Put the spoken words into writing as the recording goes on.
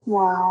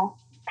Wow.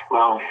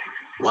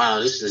 Wow,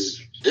 this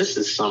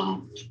is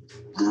some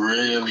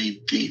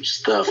really deep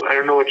stuff. I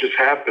don't know what just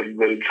happened,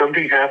 but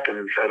something happened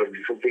inside of me.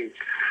 Something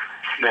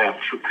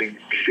snapped. Something.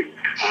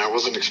 I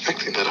wasn't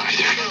expecting that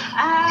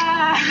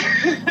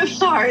either.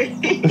 Sorry.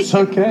 It's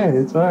okay.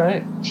 It's all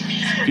right.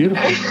 It's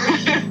beautiful.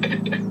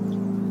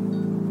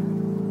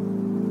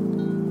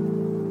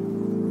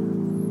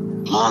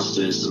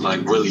 Monster is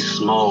like really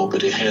small,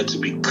 but it had to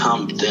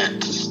become that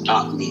to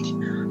stop me.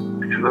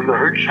 And then the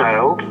hurt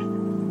child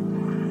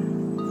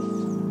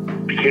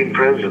became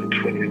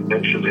present when you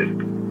mentioned it.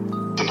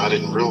 And I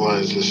didn't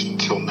realize this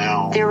until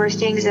now. There were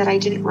things that I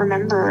didn't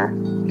remember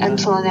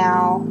until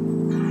now.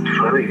 It's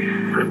funny. I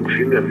haven't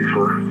seen that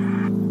before.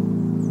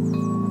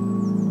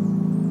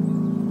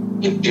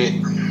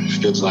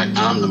 It feels like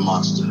I'm the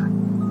monster.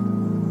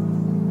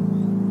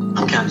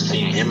 I'm kind of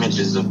seeing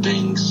images of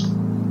things.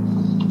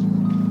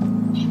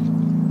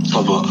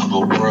 Of a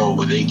world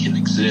where they can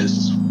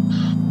exist.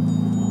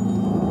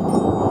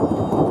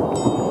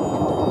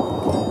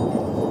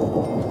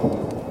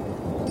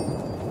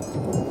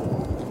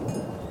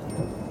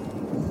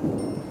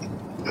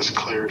 This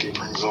clarity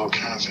brings all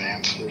kinds of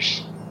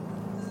answers.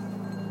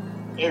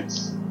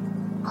 It's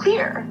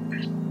clear.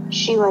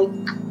 She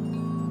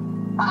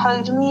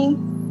hugged me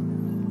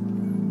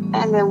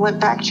and then went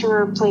back to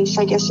her place,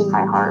 I guess, in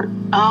my heart.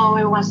 Oh,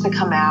 it wants to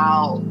come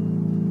out.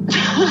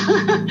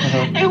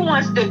 It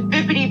wants to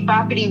bippity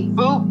boppity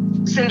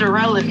boop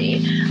Cinderella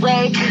me.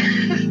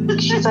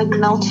 She's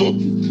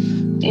melted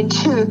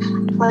into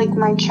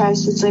my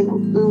chest. It's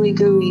ooey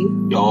gooey.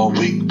 All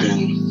week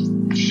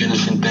been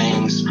finishing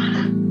things,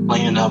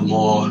 cleaning up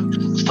more,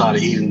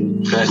 started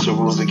eating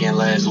vegetables again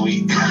last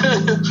week.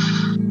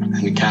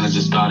 And it kind of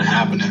just started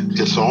happening.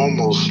 It's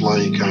almost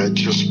like I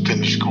just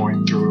finished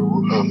going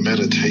through a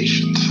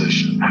meditation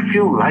session. I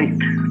feel light.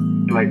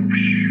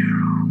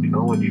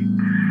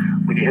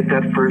 When you hit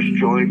that first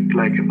joint,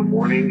 in the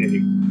morning,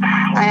 and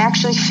I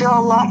actually feel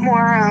a lot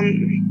more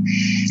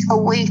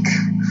awake.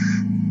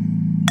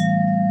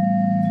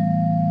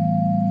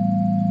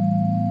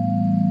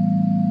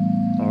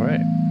 All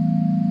right.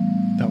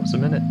 That was a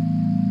minute.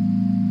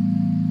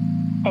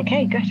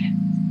 Okay, good.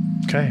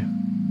 Okay.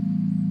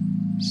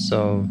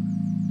 So,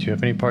 do you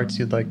have any parts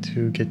you'd like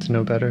to get to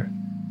know better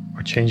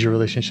or change your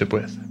relationship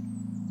with?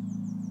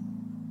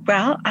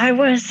 Well, I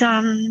was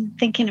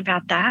thinking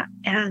about that,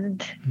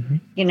 and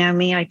you know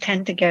me, I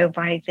tend to go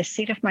by the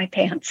seat of my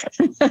pants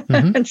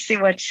and see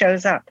what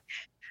shows up.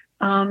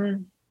 I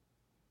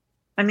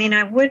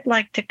would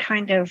like to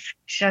kind of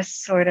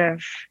just sort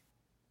of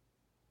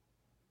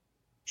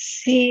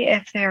see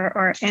if there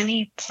are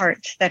any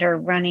parts that are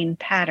running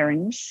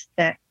patterns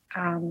that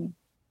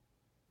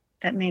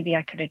that maybe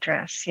I could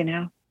address,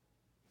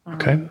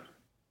 Okay.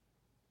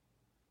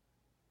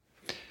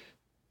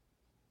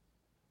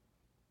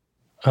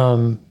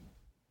 I'm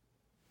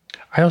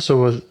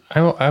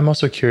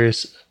also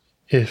curious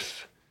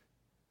if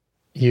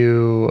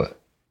you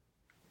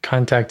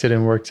contacted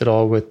and worked at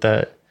all with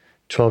that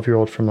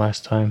 12-year-old from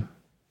last time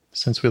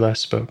since we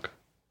last spoke.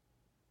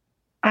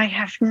 I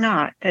have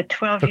not. The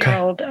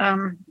 12-year-old,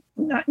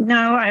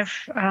 no, I've...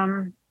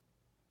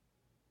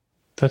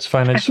 That's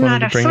fine. I just wanted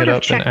to bring it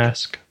up and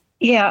ask.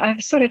 Yeah,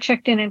 I've sort of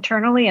checked in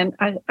internally, and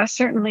I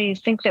certainly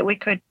think that we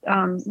could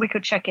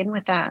check in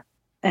with that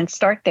and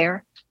start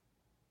there.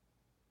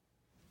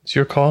 It's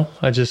your call.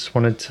 I just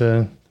wanted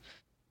to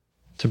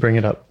bring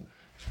it up.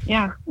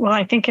 Yeah. Well,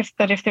 I think if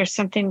there's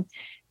something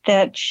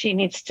that she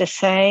needs to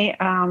say,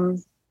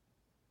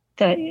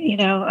 that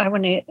I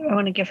want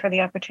to give her the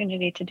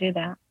opportunity to do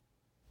that.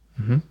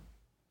 Mm-hmm.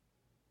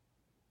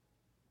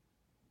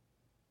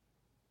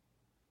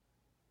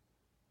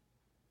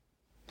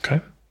 Okay.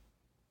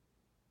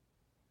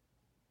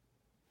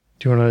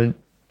 Do you want to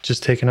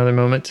just take another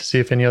moment to see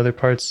if any other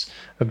parts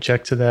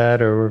object to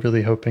that, or we're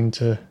really hoping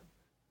to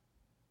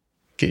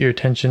get your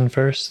attention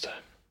first?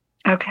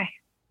 Okay.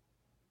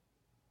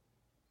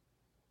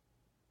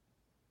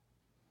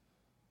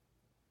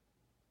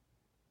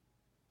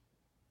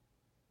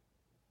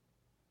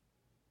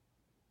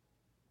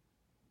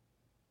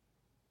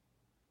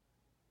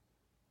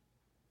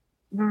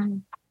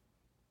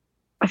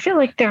 I feel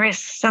like there is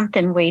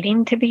something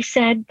waiting to be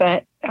said,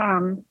 but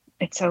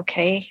it's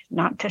okay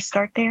not to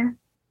start there.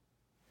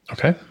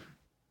 Okay.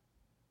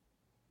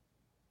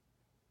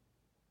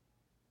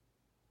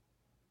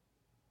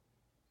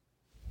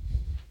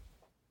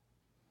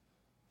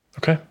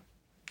 Okay.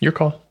 Your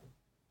call.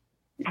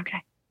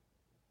 Okay.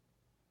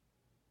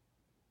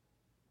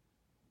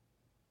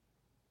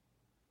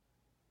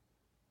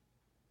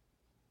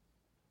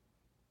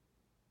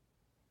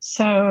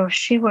 So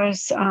she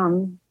was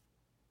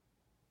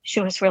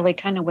really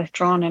kind of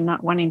withdrawn and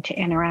not wanting to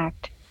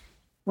interact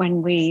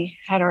when we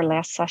had our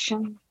last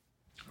session.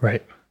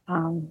 Right.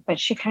 But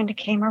she kind of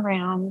came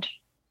around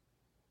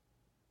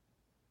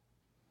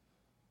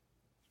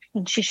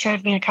and she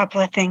showed me a couple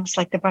of things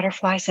like the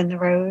butterflies and the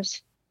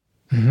rose.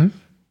 Mm-hmm.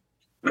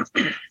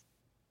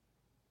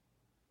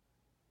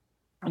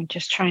 I'm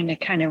just trying to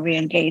kind of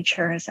re-engage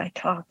her as I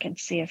talk and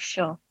see if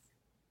she'll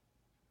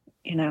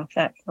if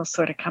that will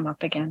sort of come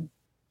up again.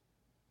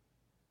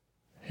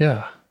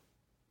 Yeah.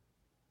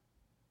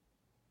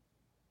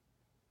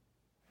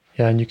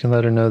 Yeah, and you can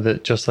let her know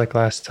that just like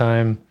last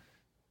time,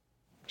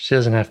 she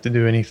doesn't have to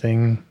do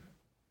anything.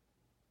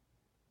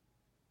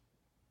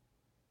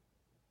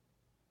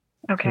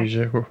 Okay.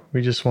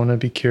 We just want to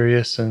be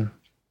curious and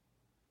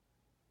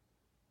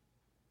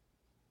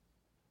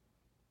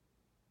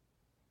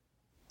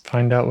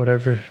find out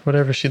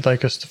whatever she'd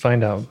like us to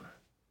find out.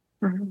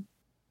 Mm-hmm.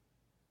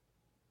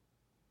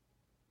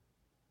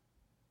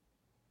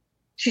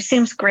 She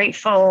seems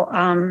grateful,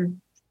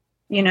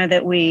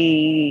 that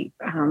we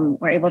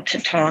were able to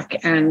talk.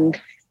 And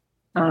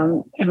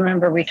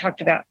remember, we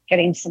talked about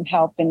getting some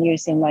help and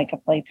using like a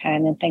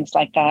playpen and things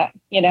like that,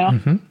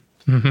 Mm-hmm.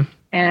 Mm-hmm.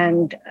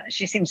 And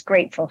she seems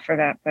grateful for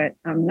that, but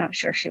I'm not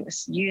sure she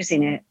was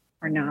using it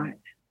or not.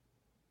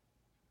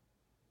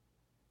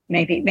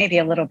 Maybe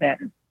a little bit.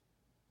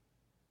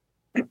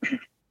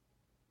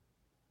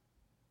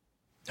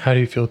 How do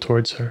you feel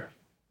towards her?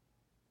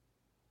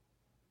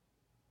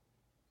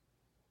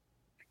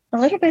 A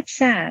little bit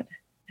sad.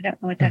 I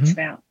don't know what that's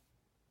about.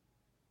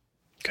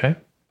 Okay.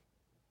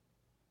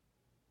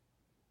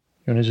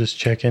 You want to just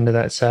check into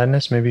that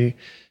sadness? Maybe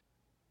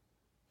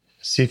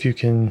see if you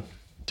can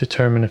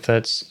determine if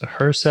that's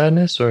her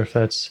sadness or if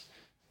that's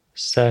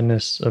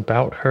sadness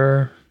about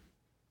her.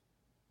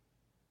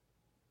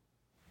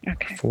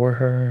 Okay. For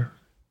her.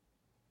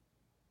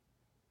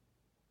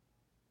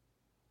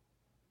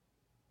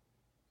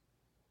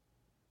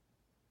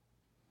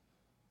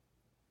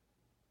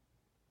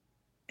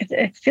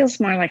 It feels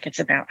more like it's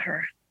about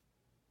her.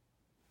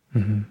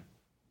 Mm-hmm.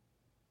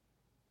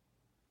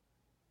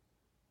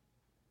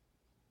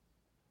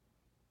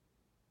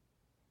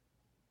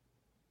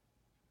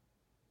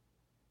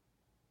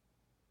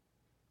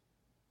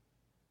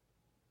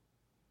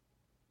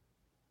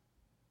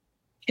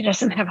 She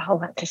doesn't have a whole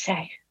lot to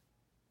say.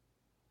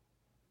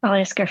 I'll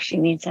ask her if she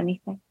needs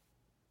anything.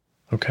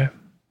 Okay.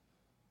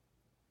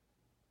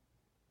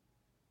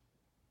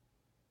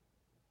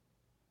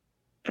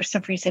 For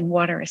some reason,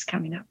 water is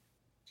coming up.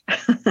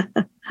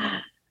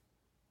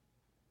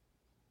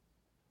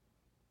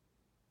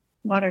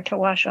 Water to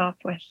wash off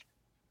with.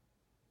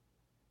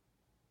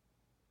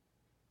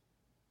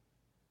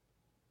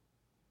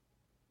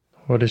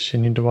 What does she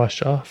need to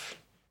wash off?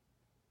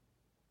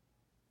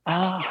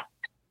 Oh.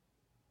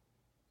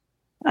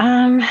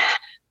 Kind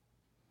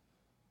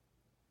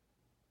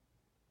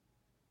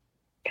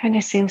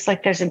of seems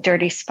like there's a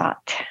dirty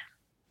spot.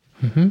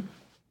 Mm-hmm.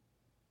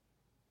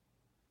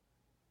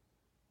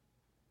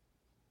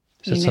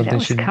 You knew that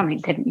was coming,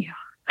 didn't you?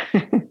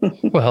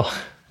 Well,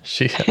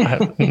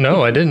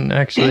 no, I didn't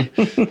actually.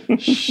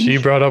 She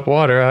brought up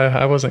water.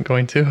 I wasn't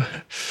going to.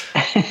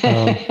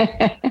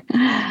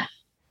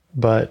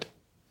 But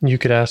you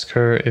could ask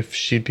her if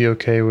she'd be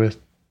okay with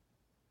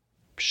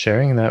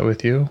sharing that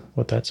with you,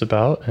 what that's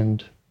about,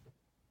 and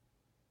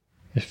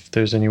if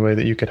there's any way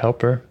that you could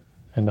help her.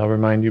 And I'll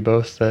remind you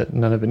both that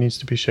none of it needs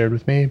to be shared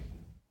with me.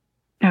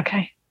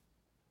 Okay.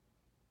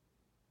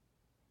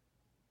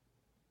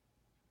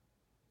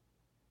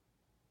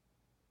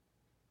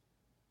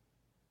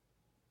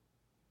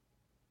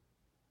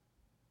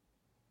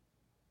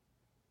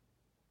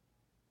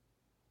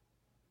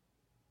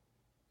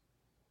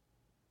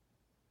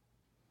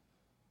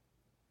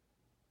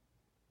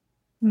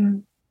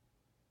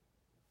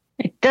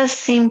 It does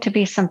seem to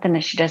be something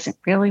that she doesn't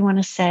really want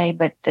to say,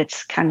 but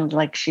it's kind of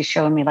like she's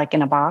showing me like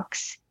in a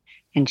box.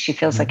 And she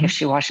feels like if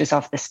she washes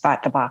off the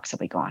spot, the box will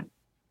be gone.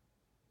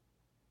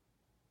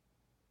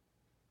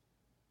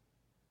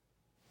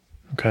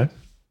 Okay.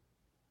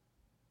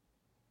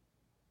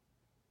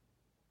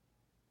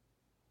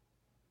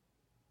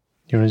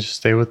 You want to just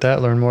stay with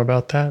that, learn more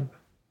about that?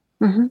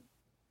 Mm-hmm.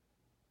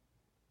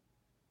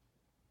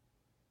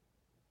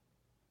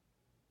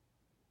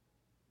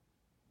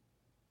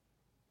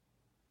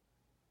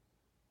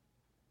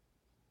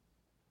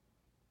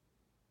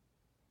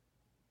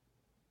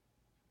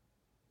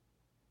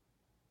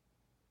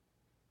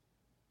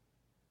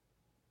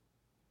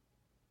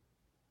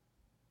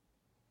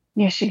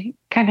 Yeah, she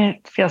kind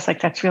of feels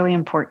like that's really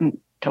important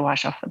to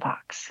wash off the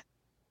box.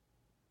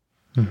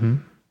 Mm-hmm.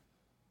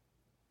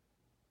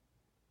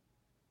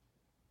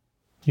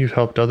 You've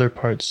helped other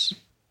parts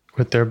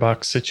with their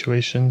box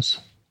situations.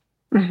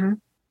 Mm-hmm.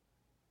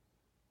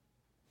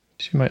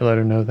 She might let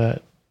her know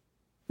that,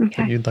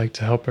 Okay. that you'd like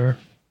to help her.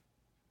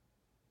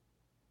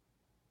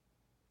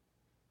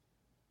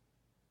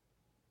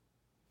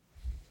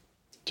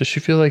 Does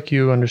she feel like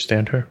you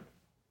understand her?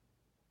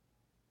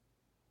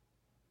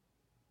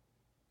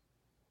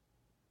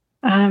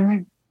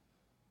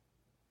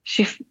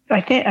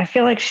 I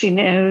feel like she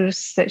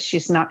knows that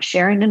she's not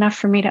sharing enough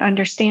for me to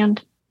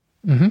understand.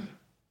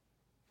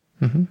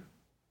 Mm-hmm. Mm-hmm.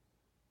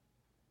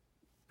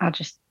 I'll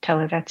just tell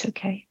her that's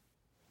okay.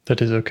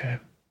 That is okay.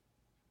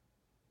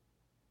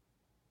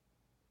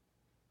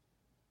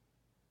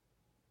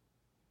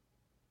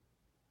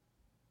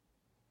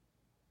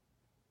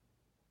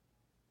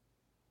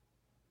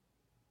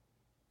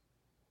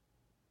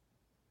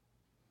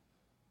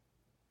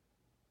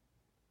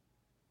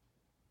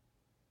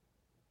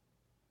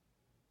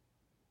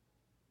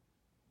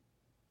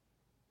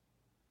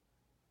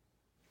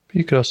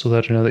 You could also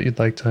let her know that you'd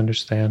like to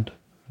understand,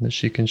 and that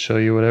she can show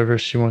you whatever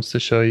she wants to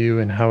show you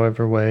in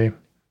however way.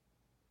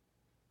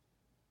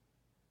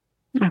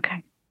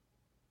 Okay.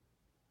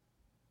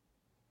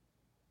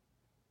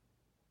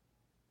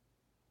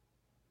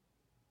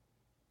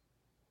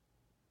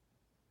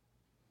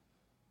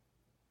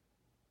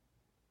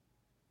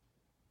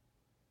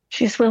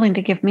 She's willing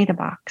to give me the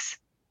box.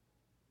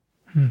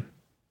 How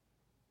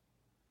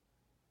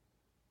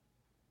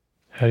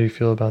do you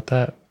feel about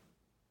that?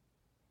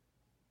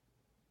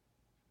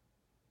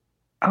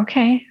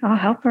 Okay, I'll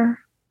help her.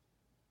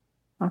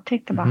 I'll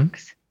take the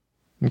box.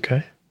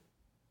 Okay.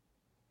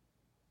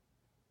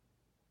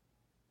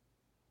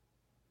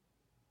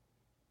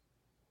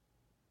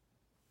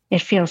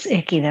 It feels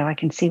icky, though. I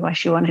can see why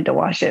she wanted to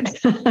wash it.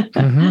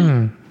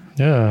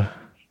 Yeah.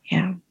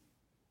 Yeah.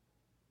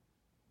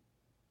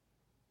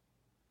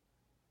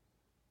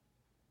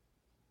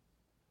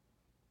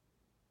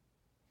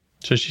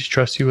 So she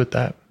trusts you with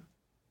that?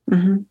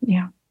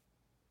 Yeah.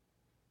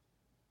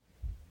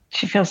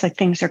 She feels like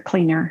things are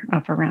cleaner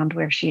up around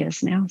where she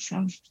is now,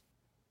 so.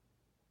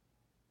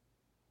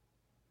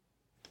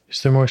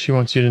 Is there more she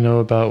wants you to know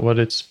about what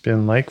it's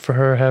been like for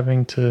her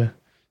having to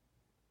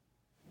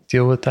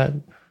deal with that?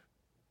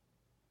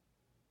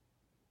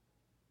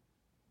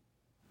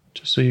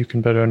 Just so you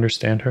can better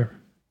understand her.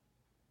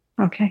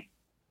 Okay.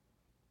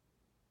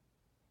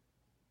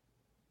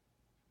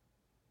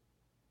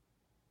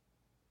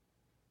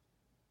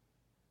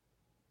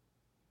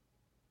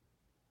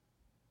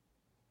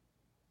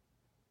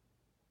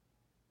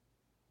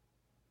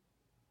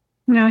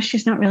 No,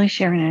 she's not really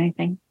sharing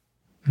anything.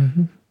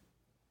 Is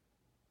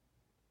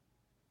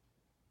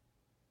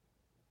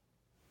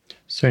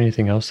there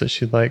anything else that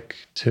she'd like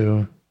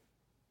to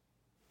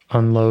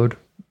unload,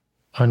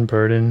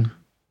 unburden,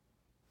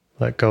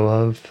 let go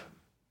of?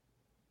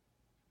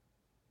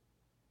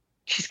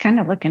 She's kind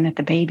of looking at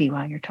the baby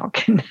while you're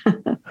talking.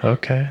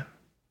 Okay.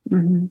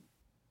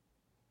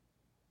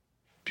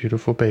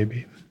 Beautiful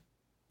baby.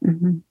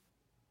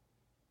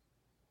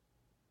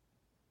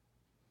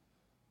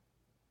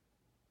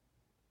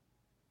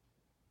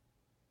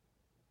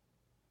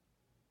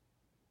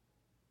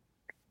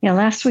 Yeah,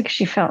 last week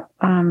she felt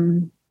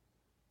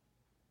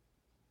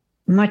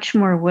much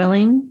more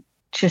willing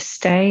to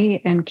stay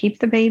and keep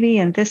the baby.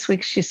 And this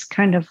week she's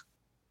kind of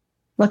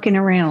looking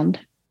around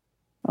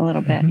a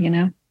little bit, you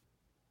know?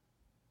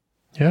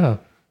 Yeah.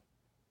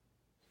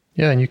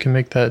 Yeah, and you can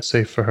make that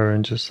safe for her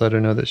and just let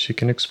her know that she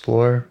can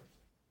explore.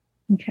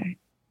 Okay.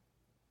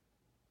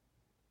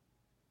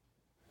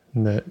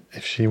 And that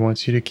if she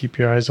wants you to keep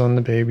your eyes on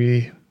the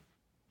baby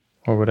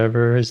or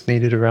whatever is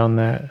needed around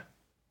that.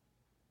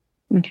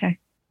 Okay.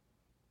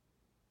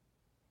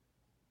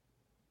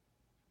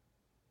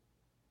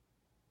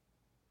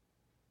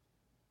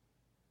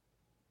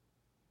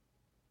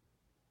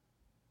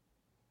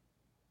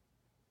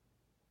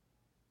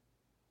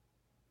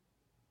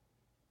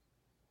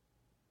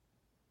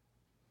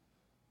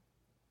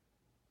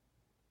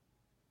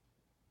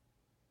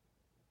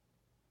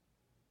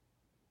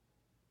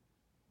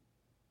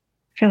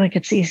 I feel like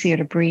it's easier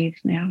to breathe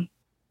now.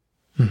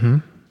 She's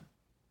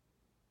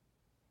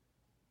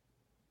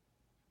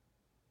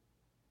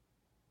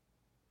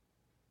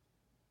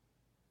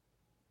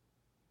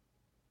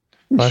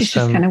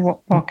just kind of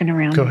walking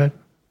around. Go ahead.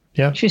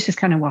 Yeah. She's just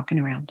kind of walking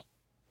around.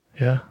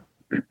 Yeah.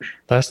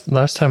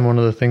 Last time, one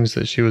of the things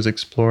that she was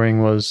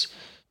exploring was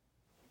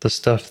the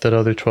stuff that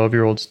other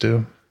 12-year-olds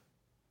do.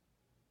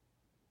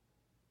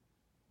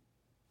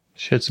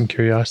 She had some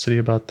curiosity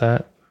about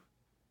that.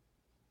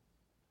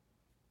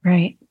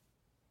 Right.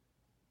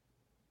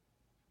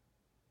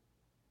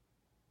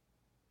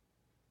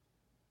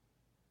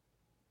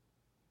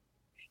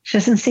 She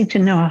doesn't seem to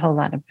know a whole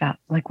lot about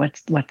like what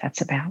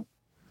that's about.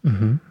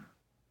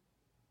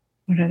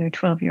 What other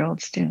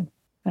 12-year-olds do.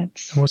 And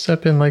what's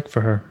that been like for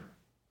her?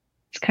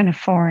 It's kind of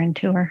foreign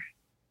to her.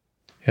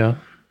 Yeah.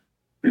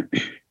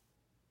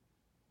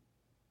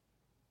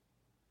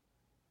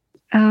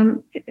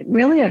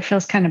 Really, it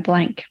feels kind of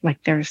blank.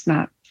 Like there's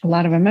not a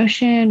lot of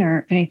emotion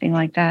or anything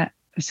like that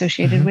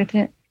associated with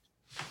it.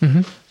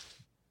 I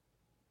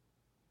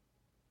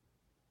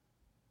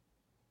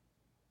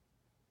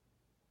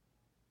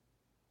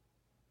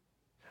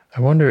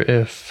wonder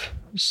if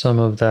some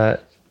of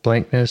that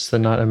blankness, the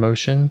not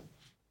emotion,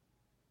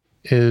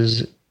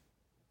 is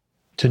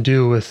to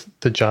do with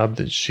the job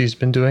that she's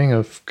been doing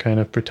of kind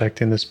of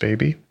protecting this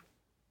baby.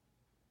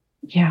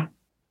 Yeah.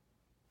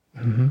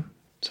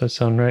 Does that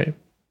sound right?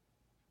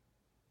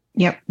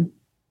 Yep.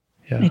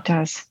 Yeah. It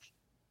does.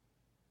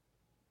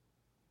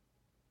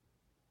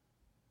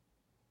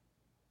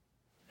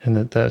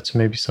 And that's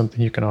maybe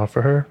something you can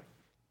offer her,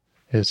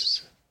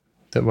 is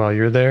that while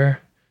you're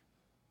there,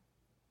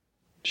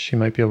 she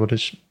might be able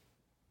to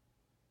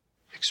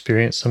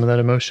experience some of that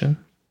emotion.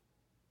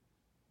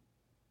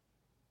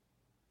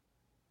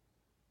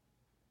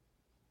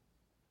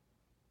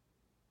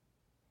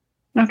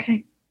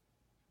 Okay.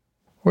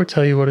 Or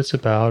tell you what it's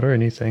about or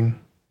anything.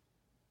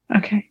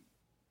 Okay.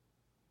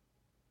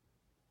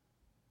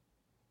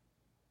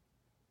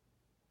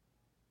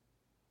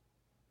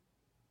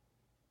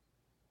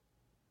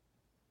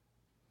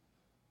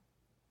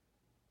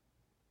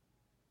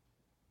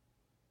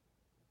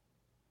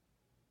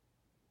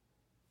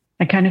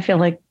 I kind of feel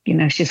like,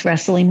 she's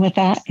wrestling with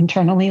that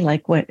internally,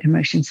 like what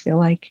emotions feel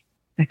like,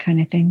 that kind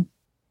of thing.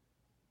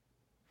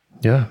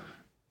 Yeah.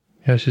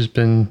 Yeah, she's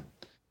been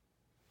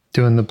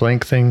doing the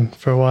blank thing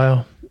for a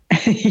while.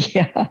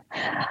 Yeah,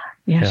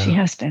 she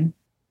has been.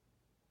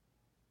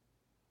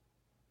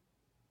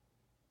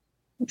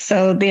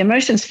 So the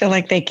emotions feel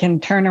like they can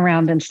turn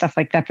around and stuff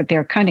like that, but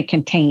they're kind of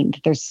contained.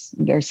 There's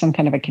some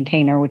kind of a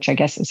container, which I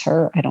guess is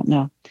her. I don't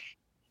know.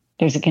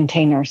 There's a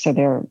container, so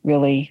they're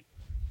really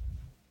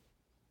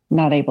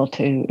not able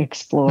to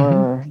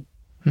explore.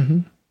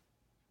 Mm-hmm.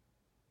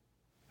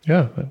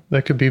 Yeah,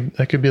 that could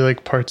be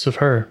like parts of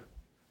her.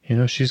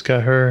 She's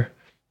got her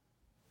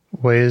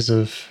ways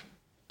of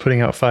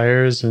putting out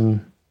fires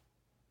and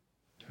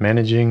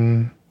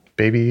managing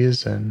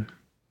babies and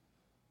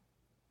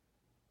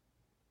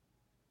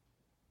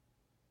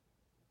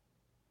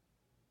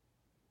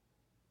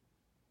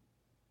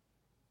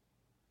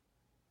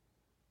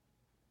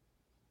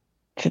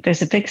So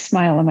there's a big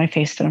smile on my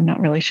face, but I'm not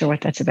really sure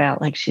what that's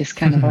about. Like she's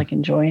kind of like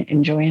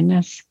enjoying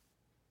this.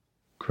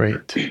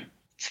 Great.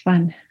 It's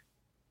fun.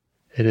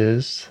 It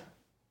is.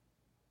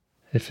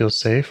 It feels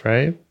safe,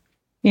 right?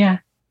 Yeah.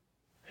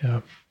 Yeah.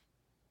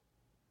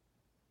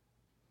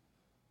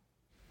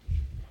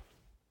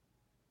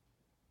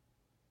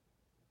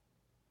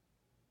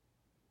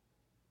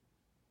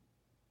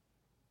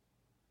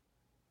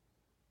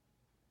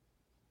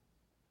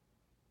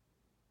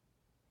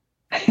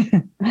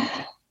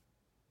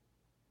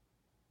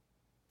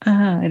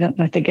 I don't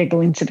know what the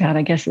giggling's about.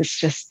 I guess it's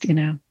just,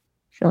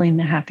 feeling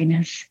the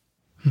happiness.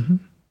 Mm-hmm.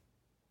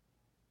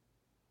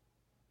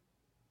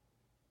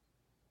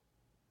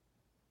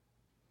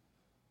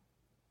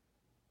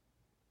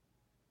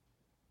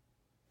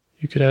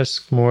 You could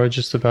ask more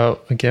just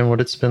about, again, what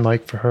it's been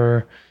like for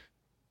her.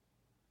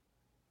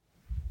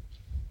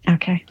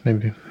 Okay.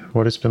 Maybe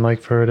what it's been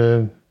like for her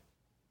to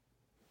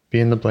be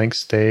in the blank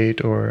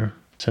state or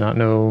to not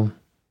know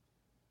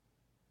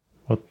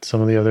what some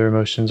of the other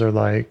emotions are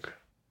like.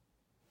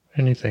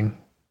 Anything.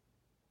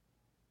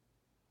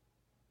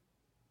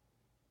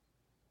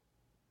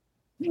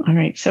 All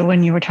right. So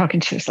when you were talking,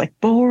 she was like,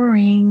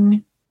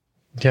 boring.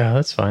 Yeah,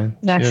 that's fine.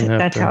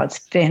 That's how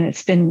it's been.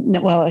 It's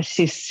been, well,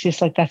 she's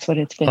like, that's what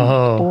it's been.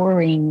 Oh.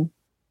 Boring.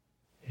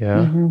 Yeah.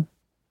 Mm-hmm.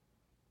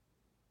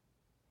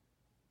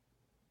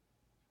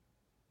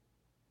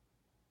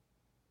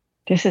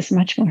 This is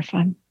much more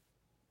fun.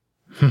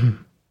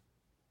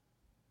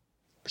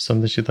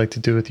 Something she'd like to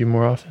do with you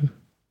more often?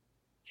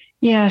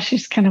 Yeah,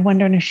 she's kind of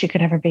wondering if she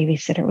could have a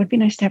babysitter. It would be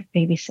nice to have a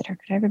babysitter.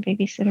 Could I have a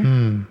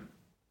babysitter?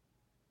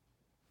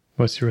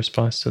 What's your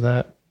response to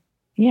that?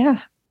 Yeah,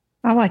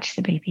 I'll watch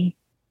the baby.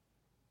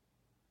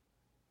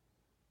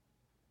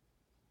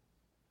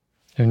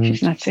 And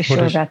she's not so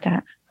sure about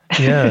that.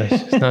 Yeah,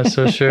 she's not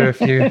so sure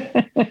if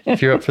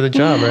you're up for the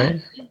job,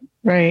 right?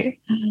 Right.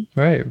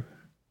 Right.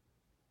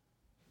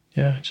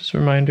 Yeah, just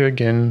remind her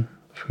again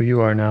of who you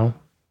are now.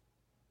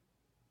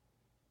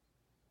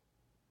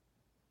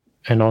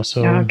 And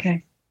also,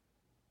 okay.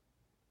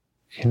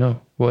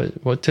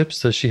 What tips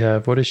does she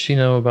have? What does she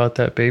know about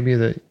that baby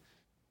that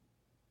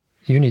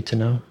you need to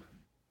know?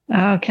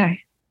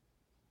 Okay.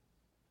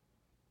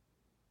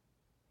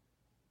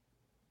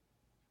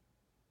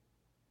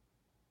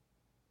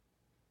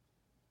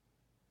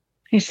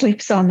 He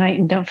sleeps all night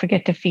and don't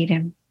forget to feed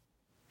him.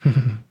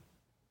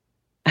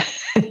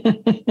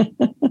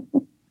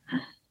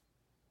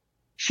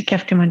 She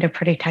kept him under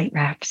pretty tight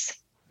wraps.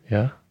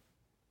 Yeah.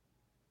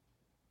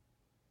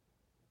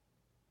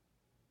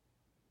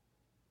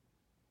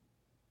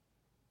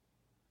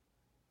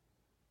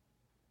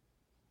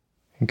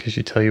 And could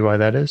she tell you why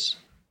that is?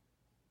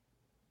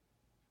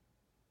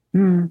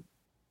 Let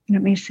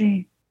me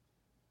see.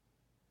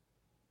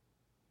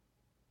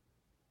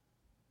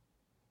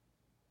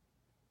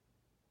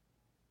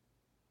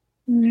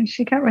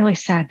 She got really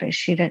sad, but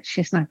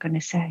she's not going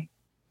to say.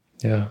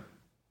 Yeah.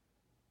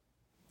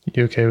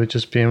 You okay with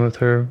just being with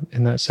her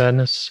in that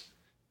sadness?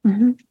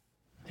 Mm-hmm.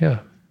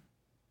 Yeah.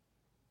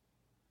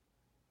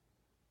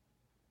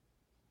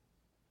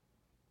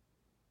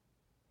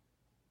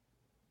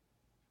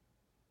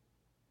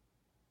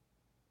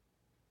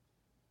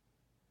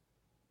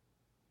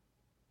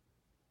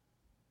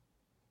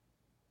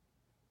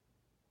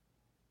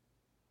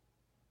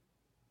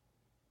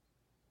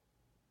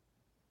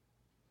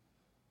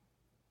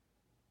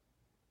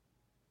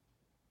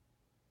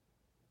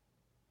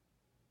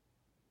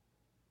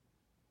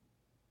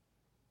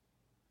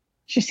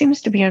 She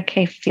seems to be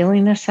okay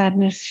feeling the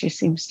sadness. She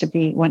seems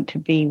to want to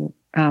be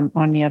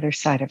on the other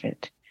side of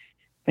it,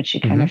 but she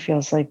kind of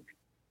feels like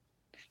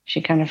she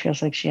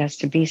has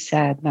to be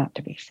sad, not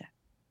to be sad.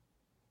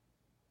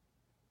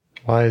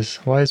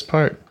 Wise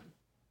part.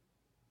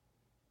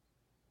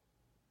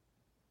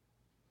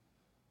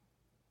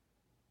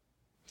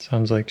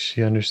 Sounds like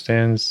she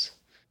understands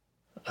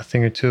a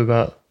thing or two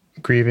about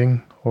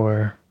grieving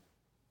or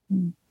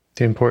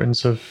the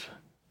importance of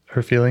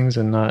her feelings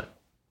and not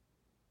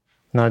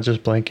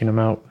just blanking them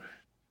out.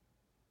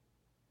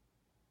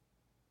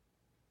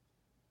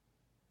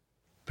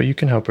 But you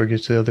can help her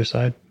get to the other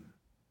side.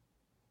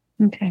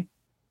 Okay.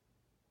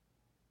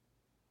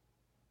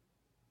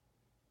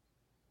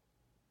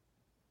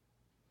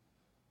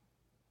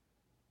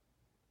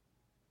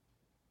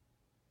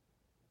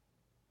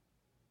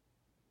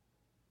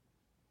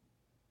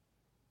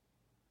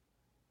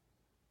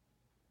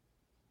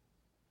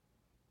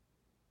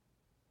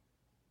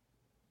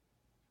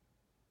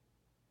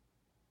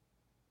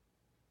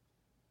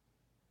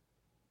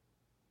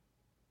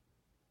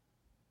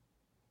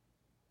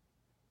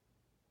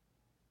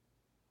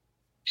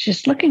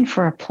 She's looking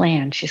for a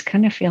plan. She's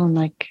kind of feeling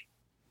like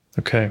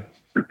Okay.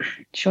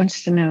 she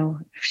wants to know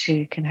if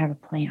she can have a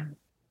plan.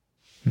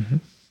 Mm-hmm.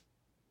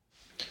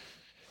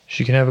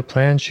 She can have a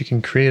plan. She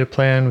can create a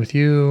plan with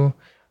you.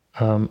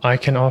 I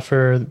can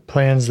offer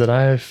plans that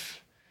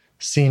I've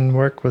seen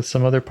work with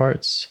some other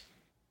parts.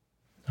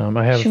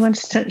 I have She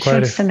wants to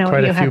know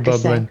what you have to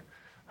say.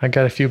 I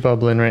got a few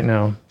bubbling right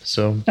now.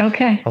 So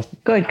okay,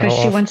 good, because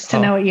she wants to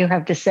know what you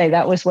have to say.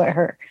 That was where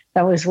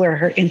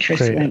her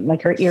interest went,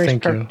 like her ears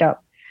perked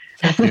up.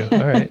 Thank you.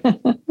 All right.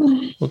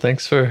 Well,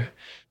 thanks for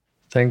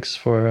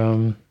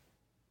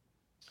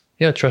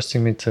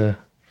trusting me to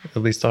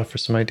at least offer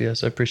some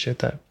ideas. I appreciate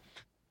that.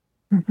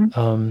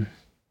 Mm-hmm.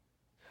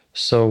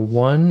 So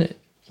one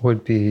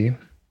would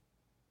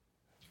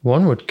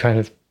kind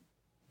of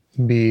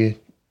be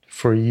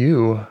for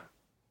you,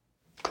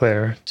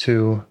 Claire,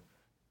 to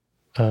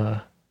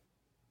kind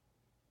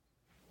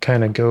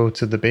of go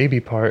to the baby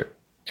part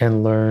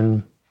and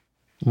learn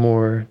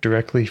more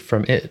directly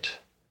from it.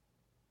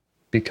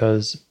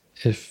 Because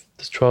if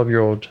this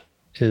 12-year-old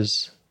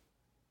is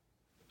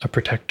a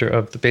protector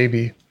of the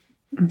baby,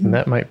 then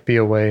that might be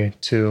a way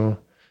to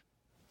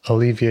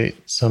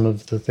alleviate some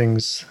of the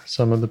things,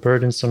 some of the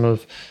burdens, some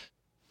of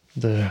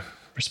the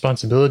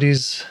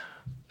responsibilities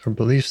or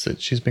beliefs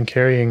that she's been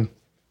carrying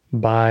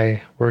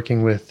by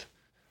working with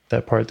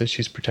that part that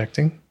she's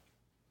protecting.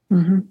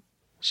 Mm-hmm.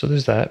 So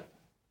there's that.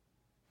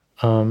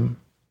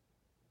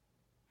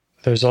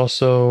 There's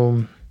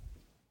also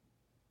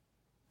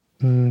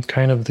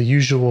kind of the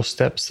usual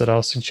steps that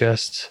I'll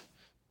suggest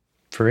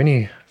for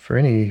any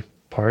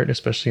part,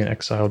 especially an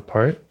exiled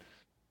part,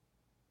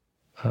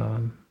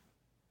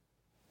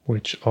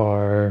 which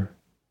are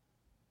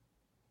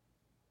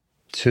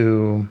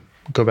to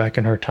go back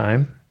in her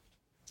time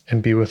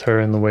and be with her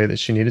in the way that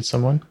she needed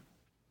someone.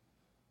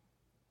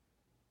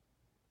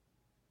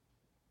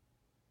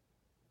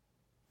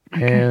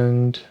 Okay.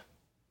 And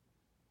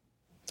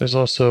there's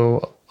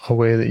also a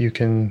way that you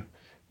can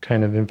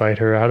kind of invite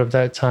her out of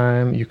that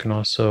time. You can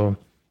also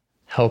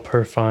help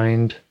her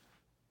find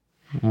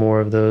more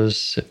of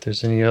those, if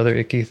there's any other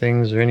icky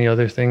things or any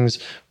other things,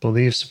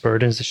 beliefs,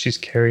 burdens that she's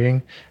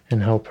carrying,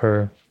 and help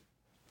her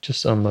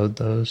just unload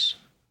those.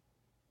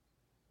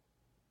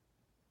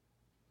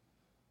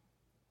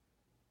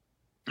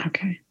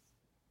 Okay.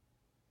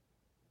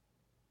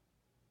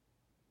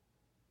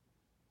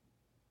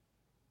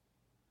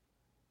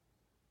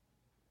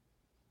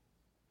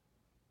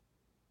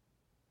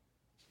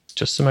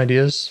 Just some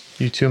ideas.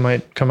 You two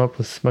might come up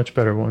with much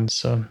better ones.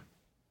 So.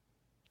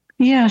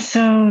 Yeah.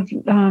 So,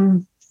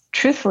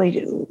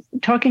 truthfully,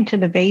 talking to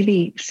the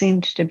baby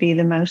seemed to be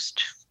the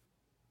most,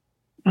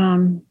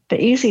 the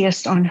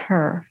easiest on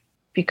her,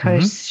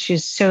 because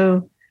she's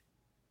so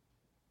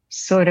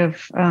sort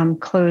of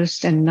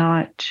closed and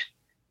not,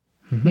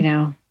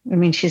 I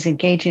mean, she's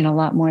engaging a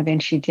lot more than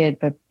she did,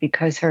 but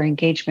because her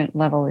engagement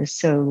level is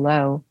so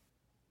low,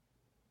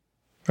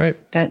 right,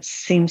 that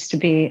seems to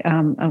be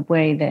a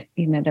way that,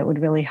 that would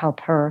really help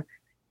her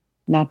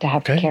not to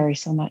have to carry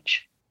so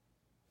much.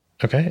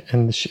 Okay.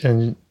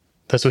 And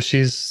that's what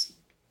she's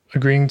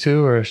agreeing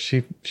to, or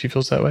she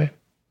feels that way?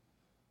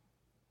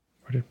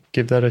 Or to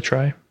give that a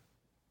try?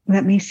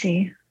 Let me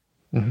see.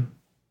 Mm-hmm.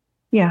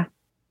 Yeah.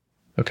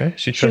 Okay.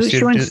 She trusts you.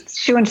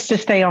 She wants to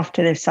stay off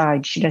to the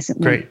side. She doesn't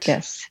want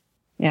this.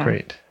 Yeah.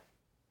 Great.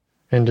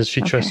 And does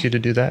she trust you to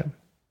do that?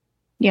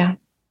 Yeah.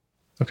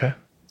 Okay.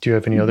 Do you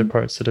have any other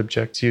parts that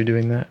object to you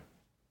doing that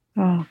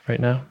right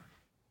now?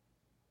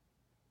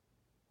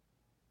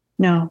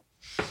 No.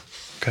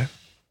 Okay.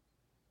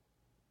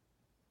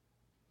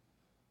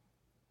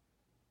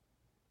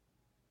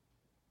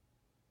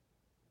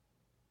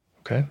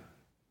 Okay.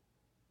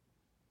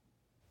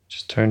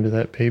 Just turn to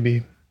that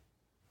baby.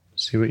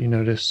 See what you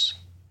notice.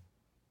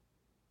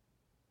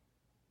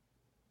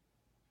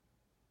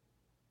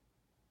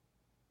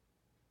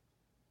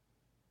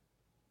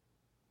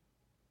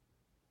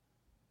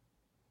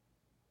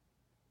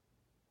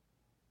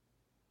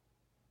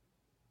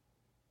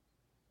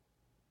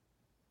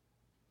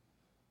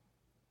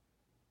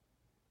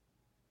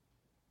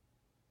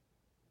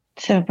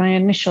 So my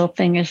initial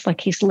thing is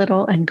like he's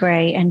little and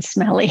gray and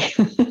smelly.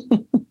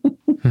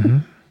 Mm-hmm.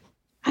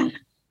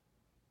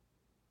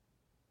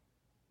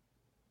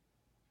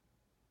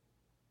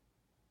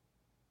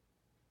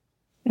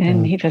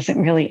 And he doesn't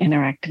really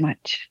interact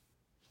much.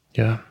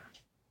 Yeah.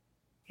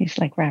 He's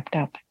like wrapped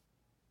up.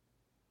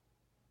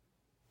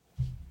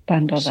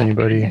 Bundled up.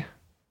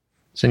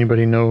 Does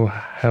anybody know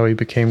how he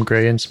became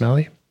gray and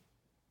smelly?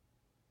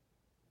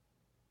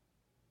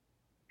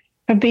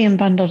 For being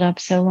bundled up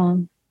so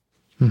long.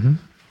 Mm-hmm.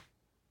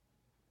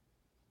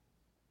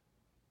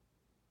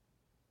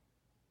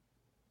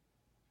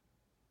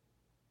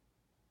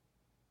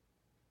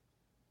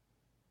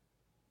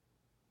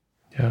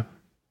 Yeah.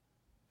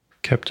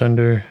 Kept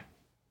under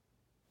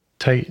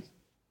tight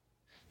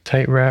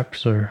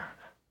wraps or?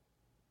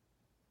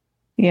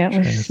 Yeah, it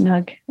was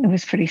snug. It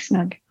was pretty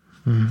snug.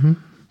 Mm-hmm.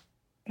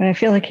 But I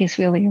feel like he's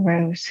really a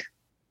rose.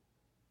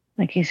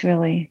 Like he's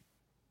really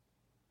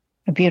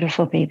a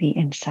beautiful baby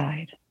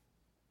inside.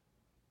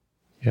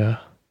 Yeah.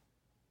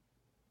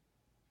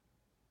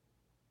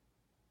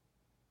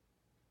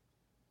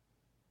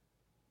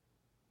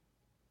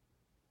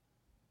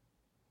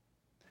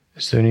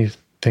 Is there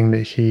anything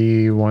that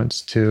he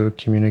wants to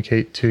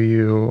communicate to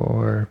you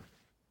or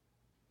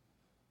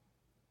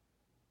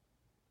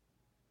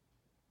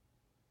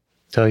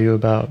tell you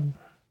about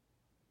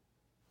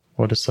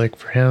what it's like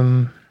for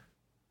him?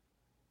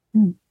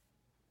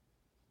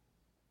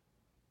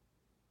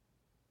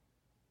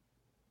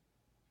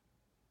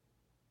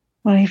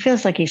 Well, he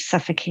feels like he's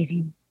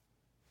suffocating.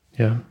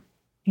 Yeah.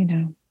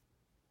 You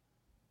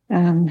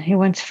know, he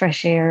wants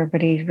fresh air,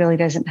 but he really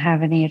doesn't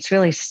have any. It's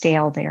really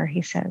stale there,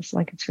 he says,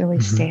 like it's really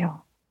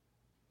stale.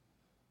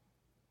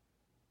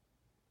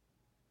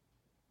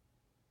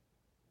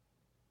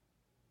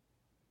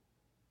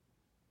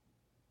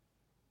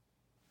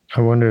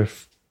 I wonder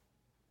if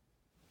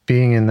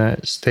being in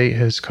that state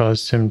has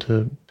caused him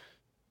to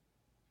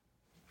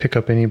pick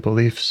up any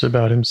beliefs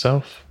about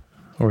himself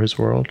or his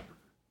world.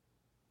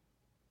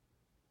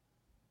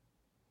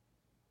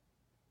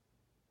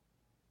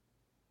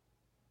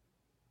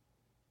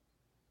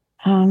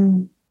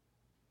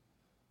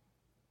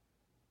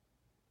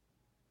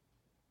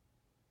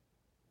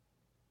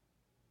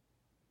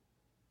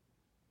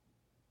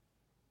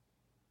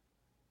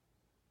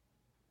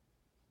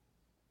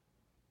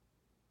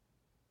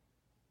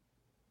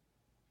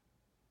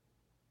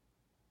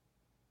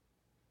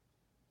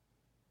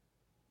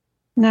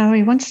 No,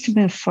 he wants to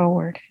move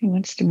forward.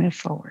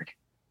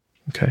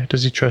 Okay.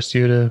 Does he trust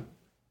you to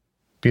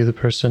be the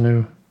person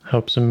who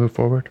helps him move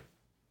forward?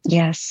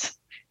 Yes,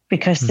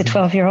 because the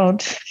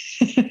 12-year-old.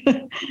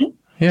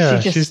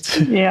 Yeah,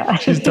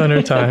 she's done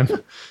her time.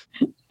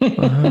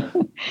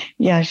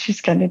 Yeah,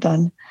 she's kind of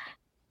done.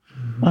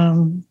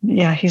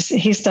 Yeah,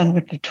 he's done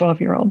with the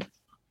 12-year-old.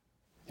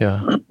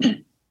 Yeah.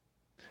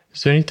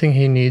 Is there anything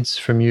he needs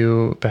from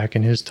you back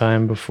in his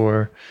time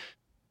before?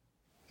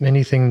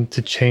 Anything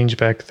to change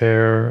back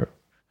there,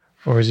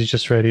 or is he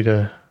just ready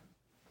to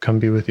come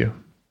be with you?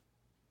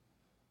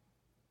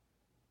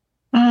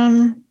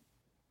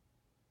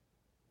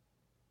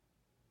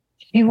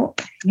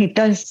 He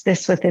does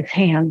this with his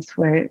hands,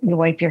 where you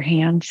wipe your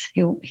hands.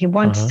 He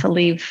wants to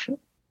leave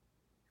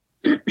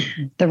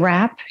the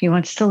wrap. He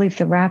wants to leave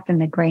the wrap in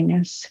the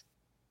grayness,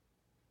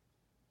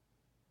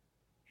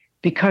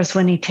 because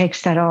when he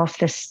takes that off,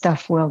 this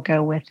stuff will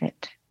go with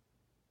it.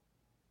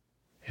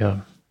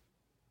 Yeah.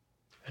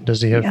 And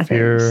does he have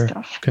fear,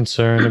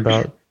 concern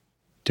about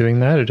doing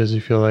that, or does he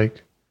feel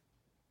like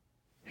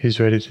he's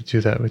ready to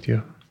do that with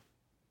you?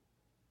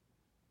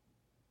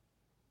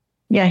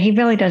 Yeah, he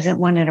really doesn't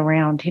want it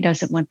around. He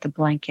doesn't want the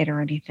blanket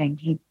or anything.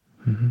 He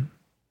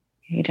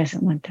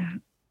doesn't want that.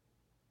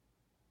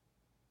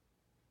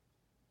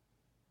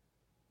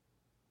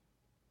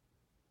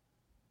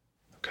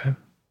 Okay.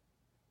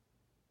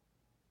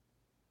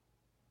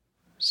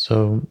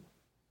 So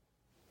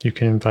you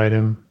can invite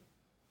him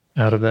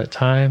out of that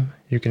time.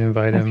 You can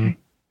invite him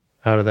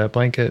out of that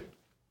blanket.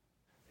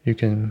 You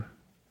can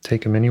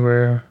take him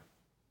anywhere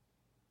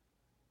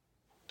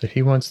that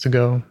he wants to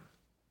go.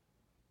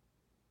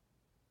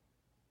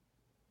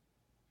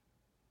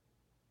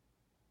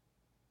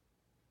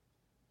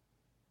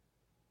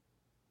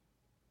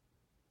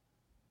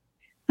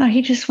 No,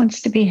 he just wants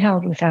to be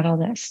held without all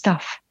that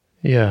stuff.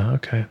 Yeah,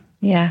 okay.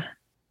 Yeah,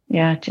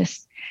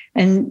 just,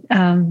 and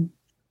I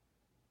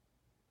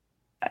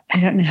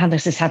don't know how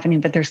this is happening,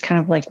 but there's kind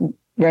of like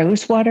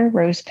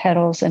rose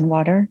petals and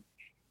water.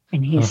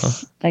 And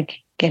he's like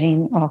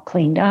getting all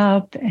cleaned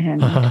up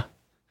and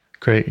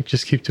Great.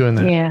 Just keep doing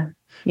that.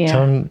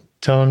 Yeah.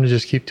 Tell him to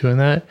just keep doing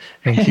that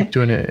and keep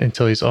doing it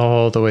until he's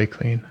all the way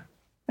clean.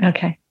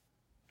 Okay.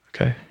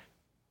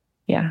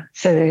 Yeah.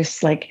 So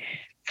there's like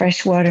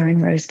fresh water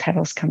and rose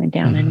petals coming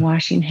down and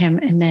washing him,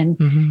 and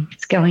then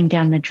it's going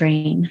down the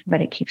drain,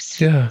 but it keeps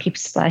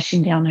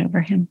splashing down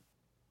over him.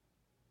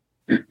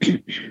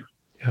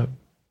 Yep.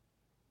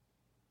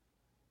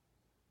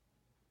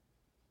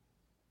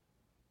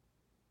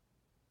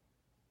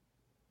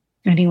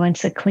 And he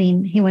wants a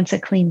clean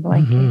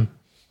blanket.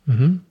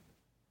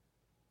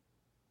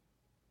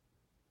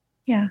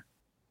 Yeah.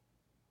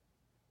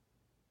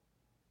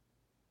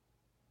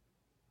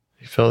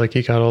 You felt like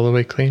he got all the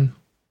way clean?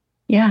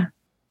 Yeah.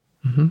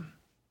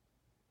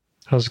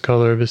 How's the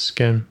color of his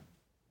skin?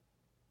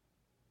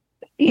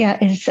 Yeah,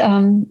 it's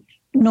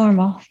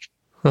normal.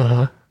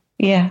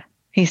 Yeah.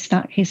 He's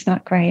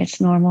not gray,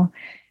 it's normal.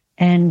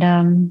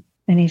 And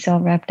he's all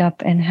wrapped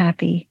up and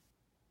happy.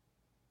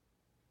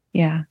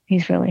 Yeah,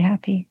 he's really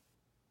happy.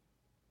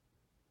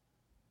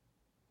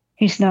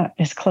 He's not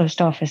as closed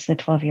off as the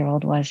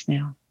 12-year-old was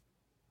now.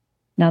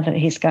 Now that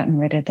he's gotten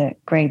rid of the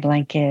gray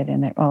blanket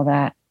and all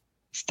that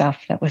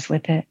stuff that was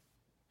with it.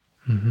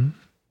 Mm-hmm.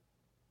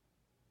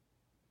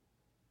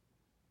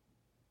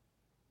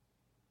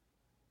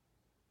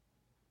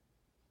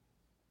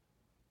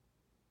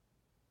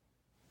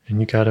 And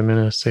you got him in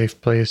a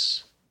safe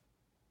place.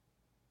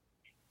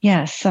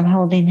 Yes, I'm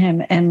holding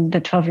him. And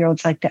the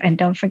 12-year-old's like, and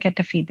don't forget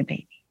to feed the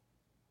baby.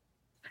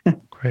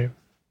 Great.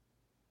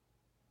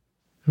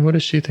 And what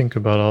does she think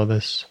about all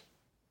this?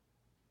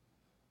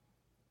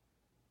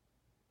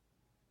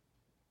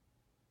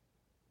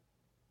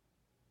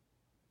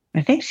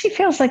 I think she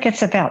feels like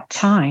it's about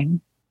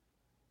time.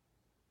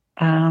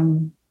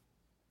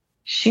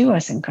 She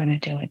wasn't going to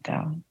do it,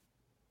 though.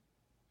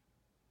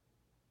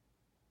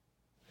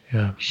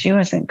 Yeah. She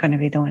wasn't going to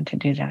be the one to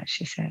do that,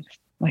 she said.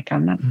 Like, I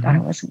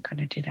wasn't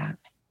going to do that.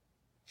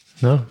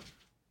 No.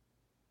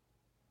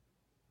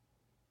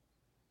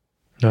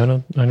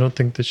 No, I don't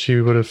think that she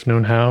would have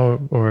known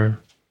how or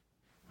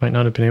might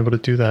not have been able to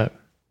do that.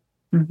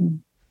 Mm-hmm.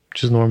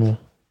 Which is normal.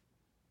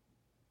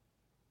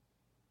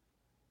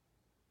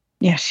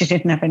 Yeah, she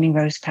didn't have any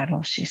rose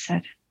petals, she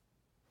said.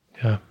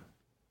 Yeah.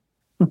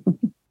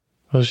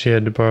 Well, she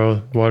had to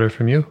borrow water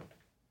from you.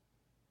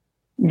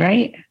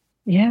 Right?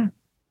 Yeah.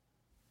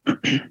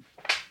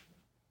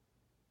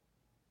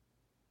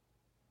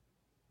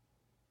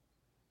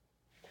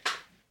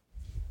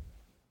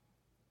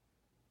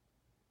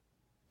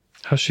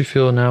 How's she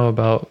feel now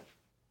about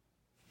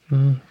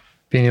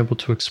being able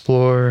to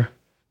explore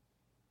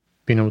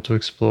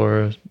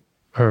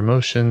her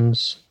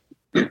emotions,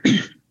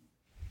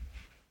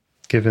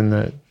 given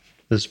that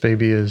this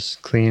baby is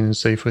clean and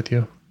safe with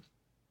you?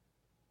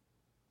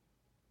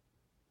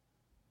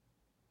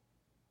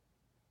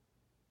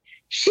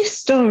 She's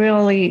still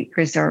really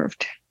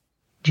reserved,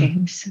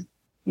 James.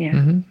 Mm-hmm. Yeah.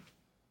 Mm-hmm.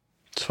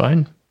 It's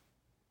fine.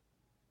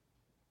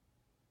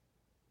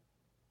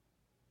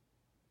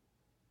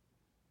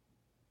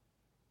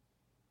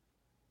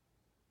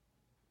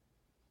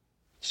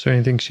 Is there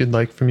anything she'd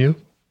like from you?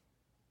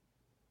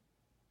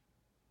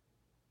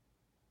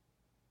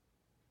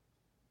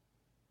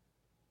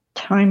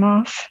 Time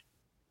off.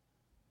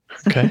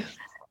 Okay.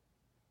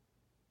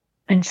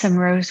 And some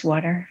rose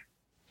water.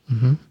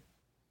 Mm-hmm.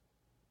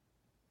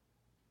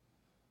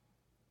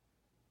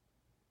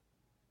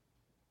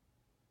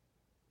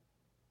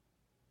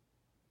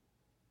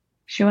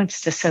 She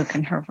wants to soak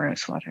in her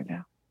rose water,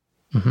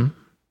 though. Mm-hmm.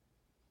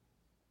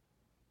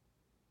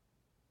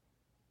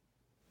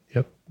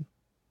 Yep.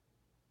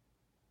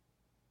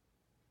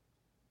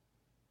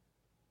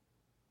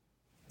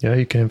 Yeah,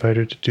 you can invite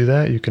her to do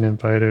that. You can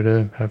invite her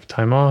to have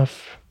time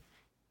off.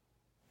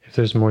 If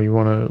there's more you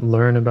want to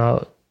learn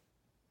about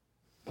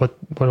what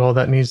all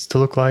that needs to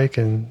look like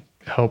and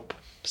help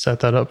set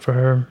that up for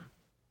her,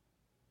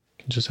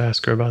 you can just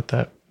ask her about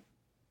that.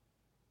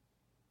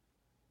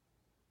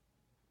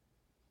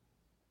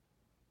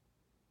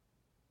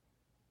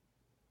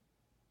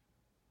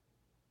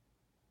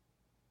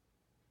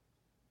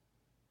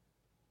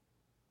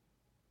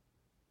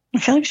 I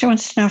feel like she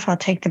wants to know if I'll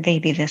take the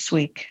baby this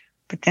week,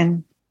 but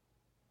then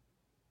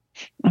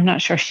I'm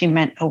not sure she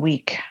meant a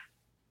week.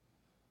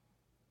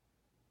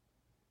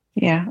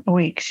 Yeah, a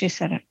week. She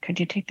said, could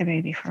you take the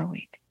baby for a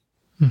week?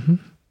 Mm-hmm.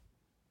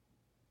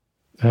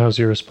 How's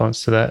your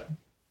response to that?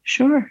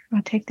 Sure,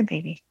 I'll take the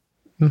baby.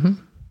 Mm-hmm.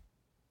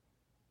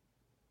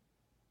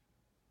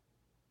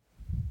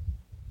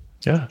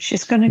 Yeah.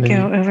 She's going to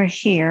go over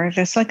here.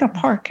 There's like a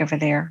park over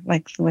there,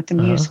 like with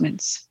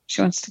amusements.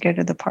 She wants to go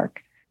to the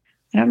park.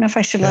 I don't know if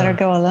I should let her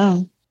go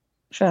alone.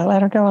 Should I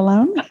let her go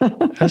alone?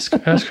 Ask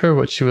her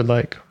what she would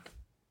like.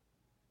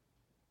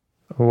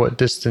 Or what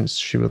distance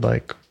she would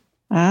like.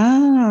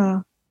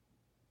 Ah.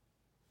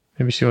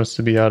 Maybe she wants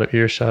to be out of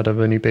earshot of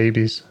any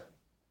babies.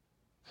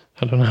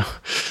 I don't know.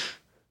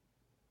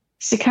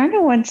 She kind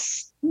of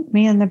wants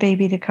me and the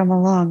baby to come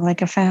along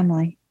like a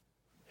family.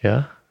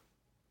 Yeah.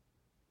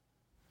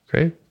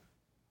 Great.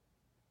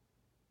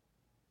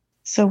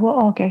 So we'll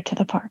all go to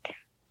the park.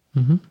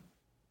 Mm-hmm.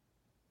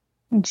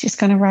 And she's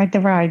going to ride the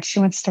rides. She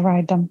wants to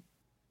ride them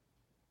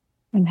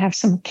and have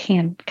some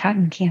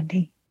cotton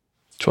candy.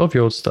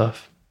 12-year-old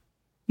stuff.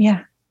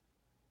 Yeah.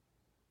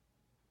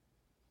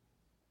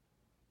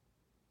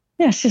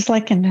 Yeah, she's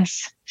liking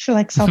this. She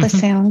likes all the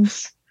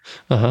sounds.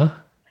 Uh-huh.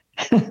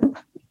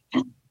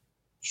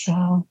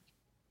 So.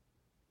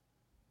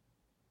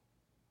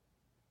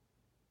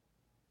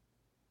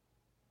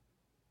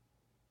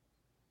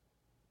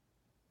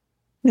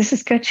 This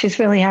is good. She's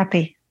really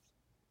happy.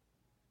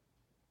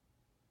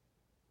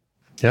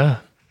 Yeah.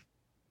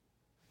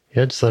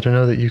 Yeah, just let her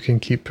know that you can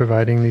keep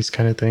providing these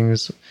kind of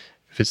things.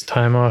 If it's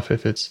time off,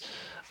 if it's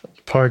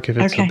a park, if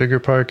it's a bigger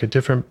park, a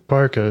different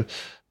park,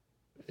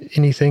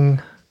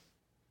 anything.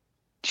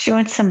 She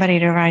wants somebody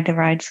to ride the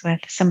rides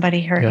with,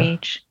 somebody her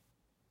age.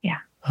 Yeah.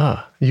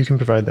 Ah, you can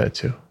provide that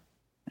too.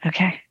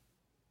 Okay.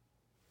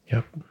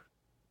 Yep.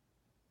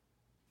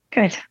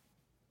 Good.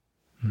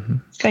 Mm-hmm.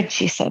 Good,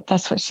 she said.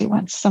 That's what she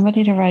wants.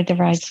 Somebody to ride the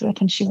rides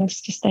with, and she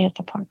wants to stay at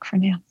the park for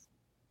now.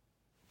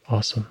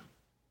 Awesome.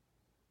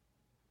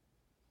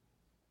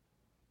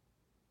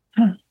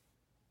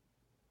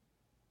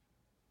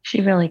 She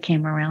really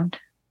came around.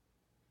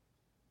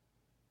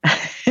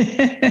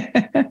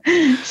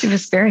 She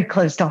was very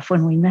closed off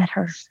when we met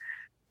her.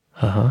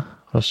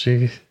 Well,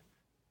 she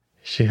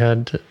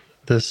had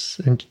this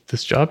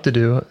job to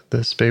do,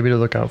 this baby to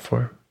look out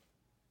for.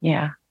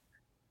 Yeah.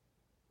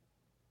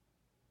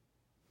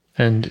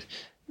 And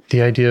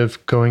the idea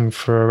of going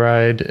for a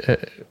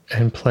ride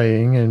and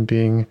playing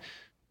and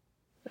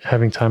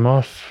having time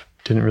off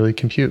didn't really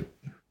compute.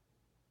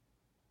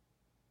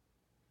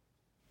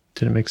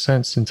 Didn't make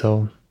sense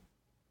until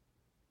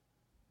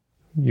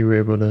you were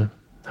able to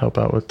help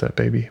out with that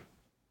baby.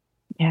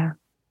 Yeah.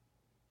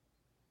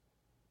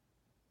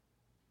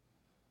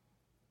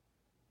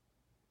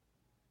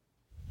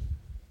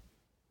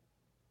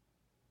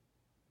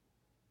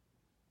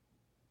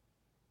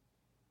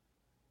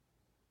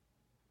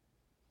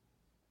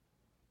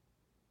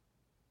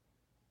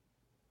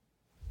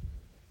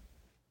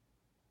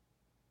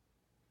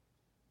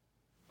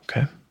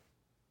 Okay.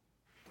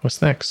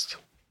 What's next?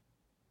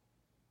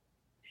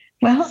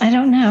 Well, I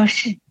don't know.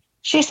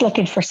 She's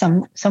looking for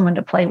someone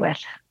to play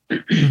with.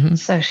 Mm-hmm.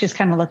 So she's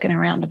kind of looking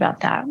around about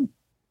that.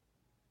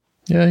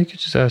 Yeah, you could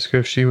just ask her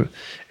if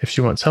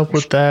she wants help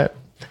with that,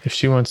 if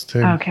she wants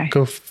to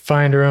go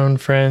find her own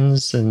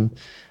friends, and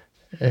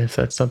if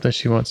that's something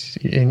she wants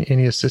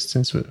any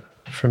assistance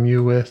from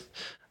you with.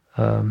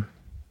 If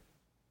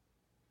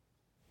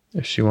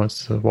she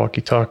wants to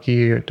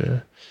walkie-talkie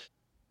or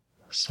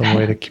some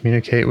way to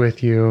communicate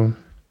with you.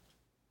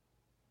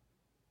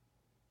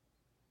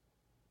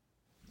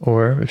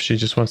 Or if she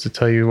just wants to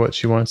tell you what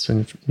she wants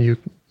and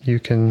you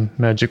can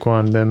magic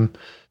wand them.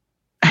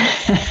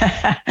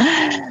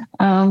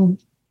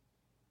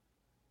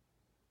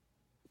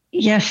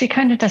 Yeah, she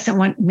kind of doesn't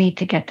want me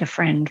to get the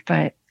friend,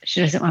 but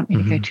she doesn't want me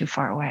to go too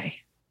far away.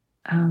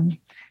 I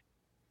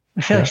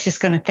feel like she's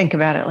going to think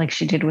about it like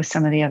she did with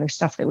some of the other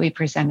stuff that we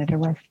presented her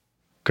with.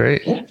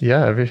 Great.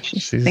 Yeah.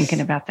 She's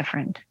thinking about the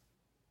friend.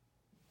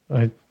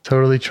 I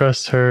totally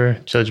trust her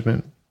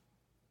judgment.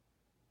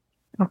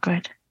 Oh,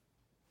 good.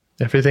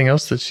 Everything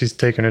else that she's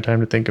taken her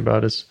time to think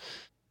about has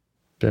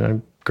been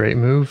a great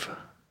move.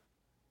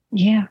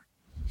 Yeah.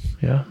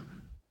 Yeah.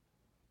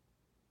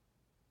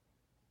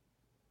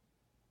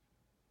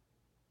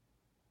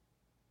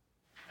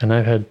 And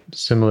I've had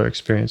similar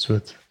experience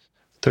with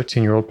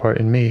 13-year-old part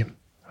in me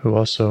who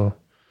also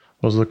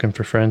was looking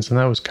for friends. And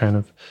that was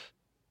it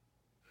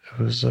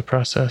was a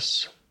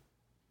process.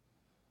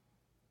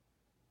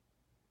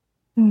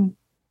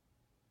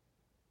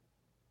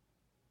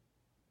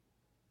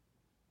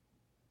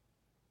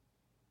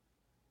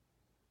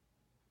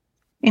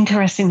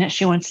 Interesting that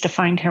she wants to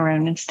find her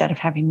own instead of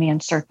having me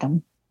insert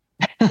them.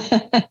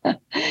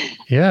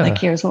 Yeah. Like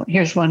here's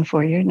one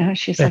for you. No,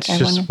 she's it's like,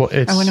 I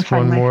want to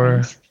find one my more.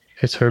 friends.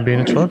 It's her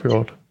being a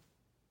 12-year-old.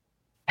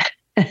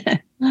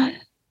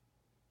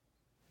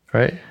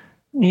 Right?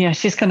 Yeah,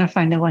 she's going to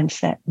find the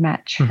ones that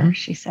match her,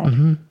 she said.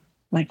 Mm-hmm.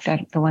 Like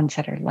that, the ones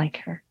that are like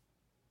her.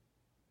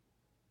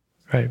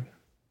 Right.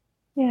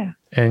 Yeah.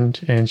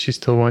 And she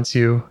still wants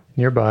you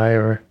nearby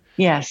or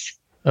yes,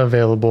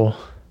 available.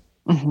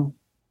 Mm-hmm.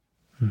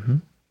 Mm-hmm.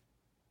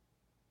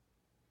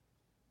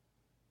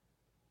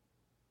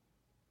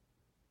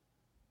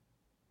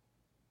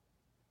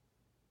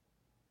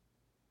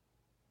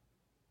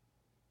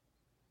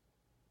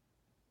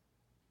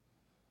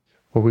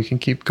 Well, we can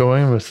keep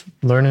going with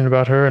learning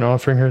about her and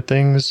offering her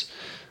things.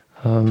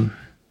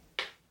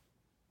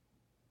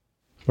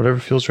 Whatever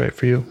feels right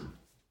for you.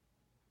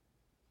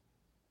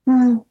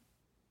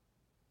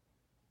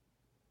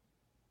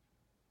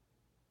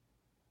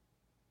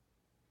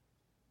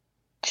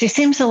 She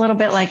seems a little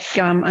bit like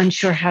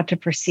unsure how to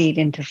proceed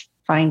into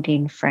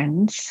finding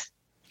friends.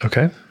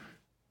 Okay.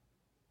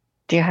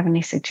 Do you have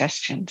any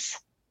suggestions?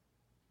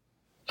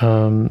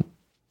 Do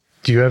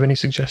you have any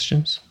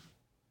suggestions?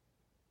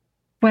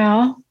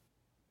 Well,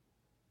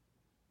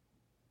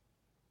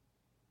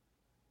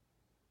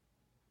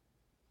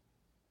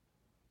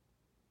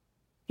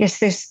 yes,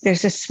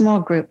 there's a small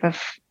group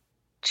of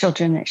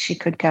children that she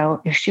could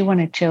go. If she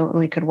wanted to,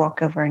 we could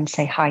walk over and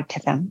say hi to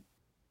them.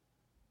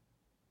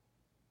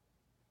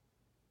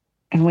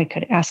 And we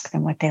could ask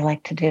them what they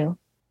like to do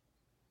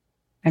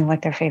and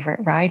what their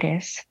favorite ride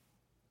is.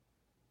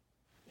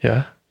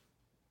 Yeah.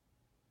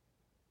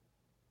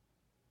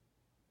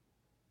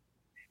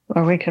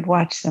 Or we could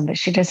watch them, but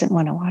she doesn't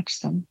want to watch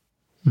them.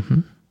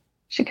 Mm-hmm.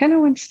 She kind of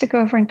wants to go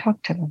over and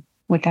talk to them.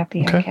 Would that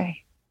be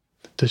okay?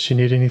 Does she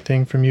need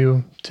anything from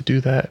you to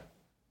do that?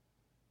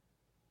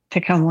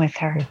 To come with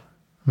her.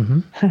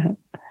 Mm-hmm.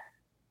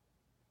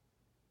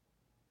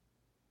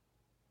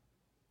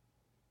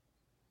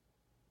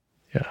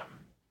 Yeah.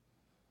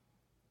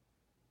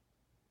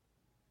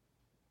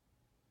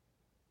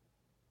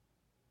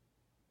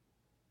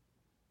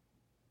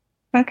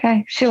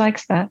 Okay, she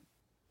likes that.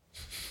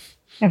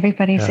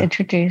 Everybody's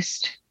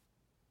introduced.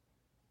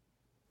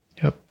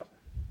 Yep.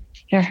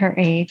 They're her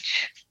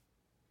age.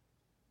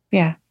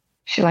 Yeah,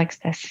 she likes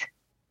this.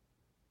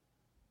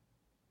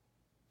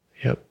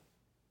 Yep.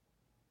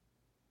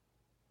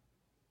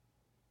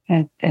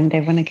 And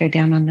they want to go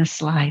down on the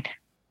slide.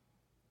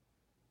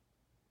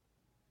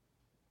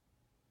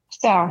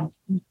 So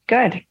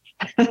good.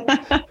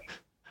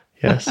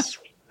 Yes.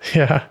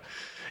 Yeah.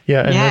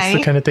 Yeah. And that's the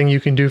Yay. kind of thing you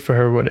can do for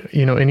her. What,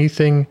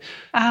 anything.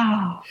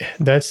 Oh,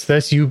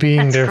 That's you being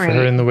that's there for her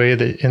great. in the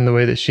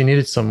way that she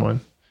needed someone.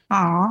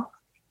 Oh.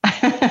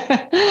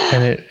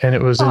 And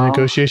it was a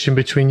negotiation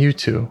between you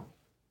two.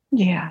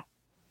 Yeah.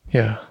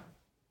 Yeah.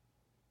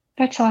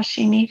 That's all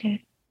she needed.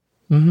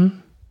 Mm-hmm.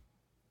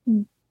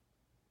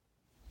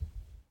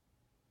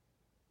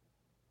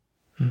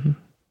 Mm-hmm.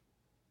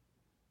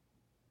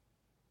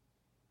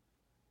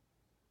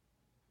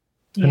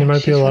 Yeah, and there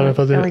might be a lot of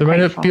other. Really there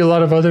grateful. might be a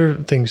lot of other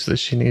things that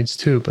she needs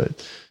too,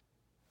 but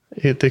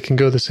they can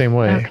go the same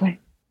way.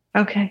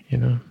 Okay.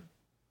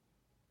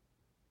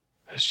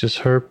 It's just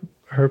her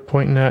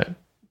pointing at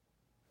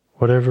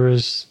whatever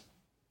is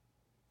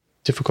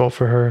difficult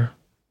for her,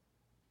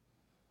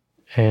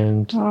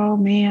 and oh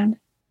man,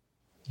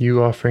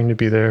 you offering to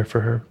be there for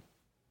her.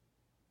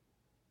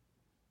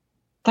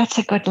 That's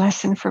a good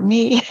lesson for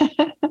me.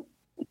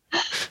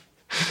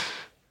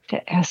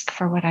 To ask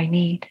for what I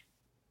need.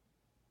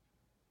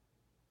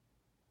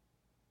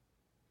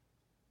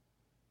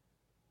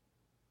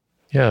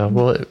 Yeah,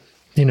 well,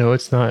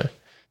 it's not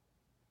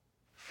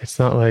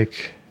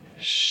like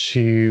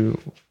she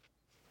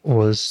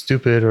was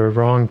stupid or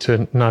wrong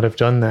to not have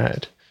done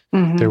that.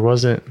 Mm-hmm. There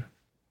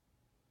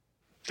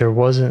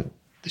wasn't,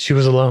 she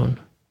was alone.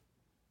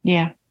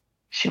 Yeah,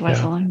 she was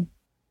alone.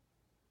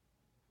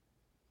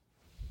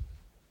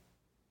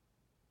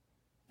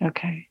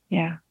 Okay,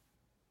 yeah.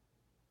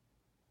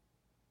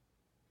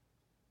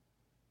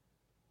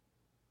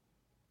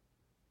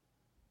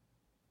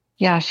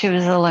 Yeah, she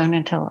was alone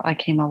until I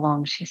came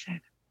along, she said.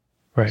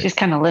 Right. She's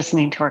kind of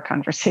listening to our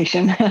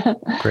conversation.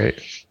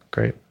 Great.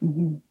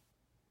 Mm-hmm.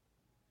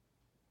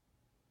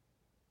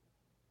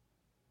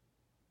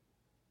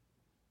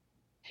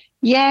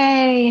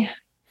 Yay!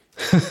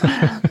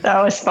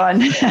 That was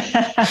fun. Okay.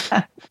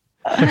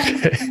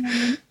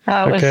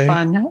 That was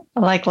fun. I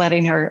like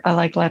letting her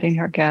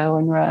go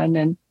and run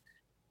and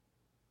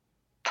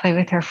play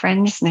with her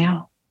friends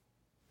now.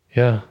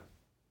 Yeah.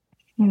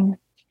 Mm.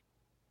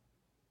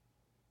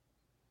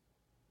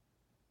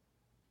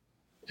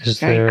 Is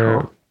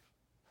there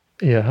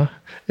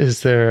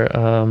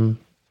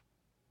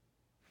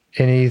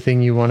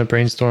anything you want to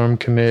brainstorm,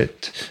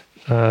 commit,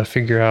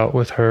 figure out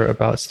with her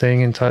about staying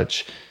in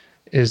touch?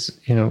 Is,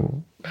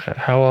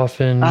 how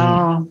often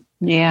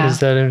is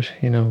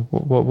that,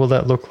 what will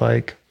that look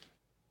like?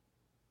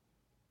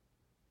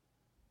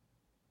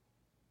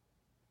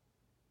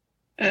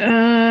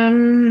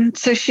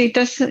 So she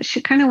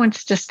kind of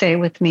wants to stay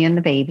with me and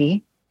the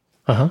baby.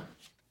 Uh-huh.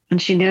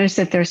 And she knows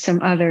that there's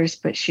some others,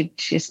 but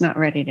she's not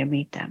ready to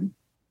meet them.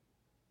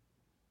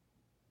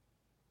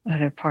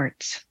 Other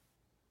parts.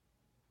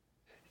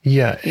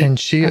 Yeah, and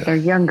other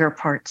younger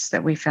parts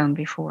that we found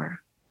before.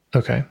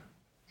 Okay.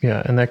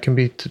 Yeah, and that can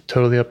be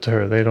totally up to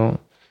her.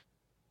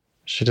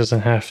 She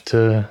doesn't have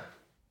to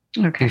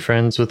be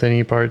friends with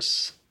any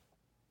parts.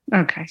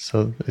 Okay.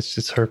 So it's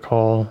just her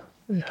call,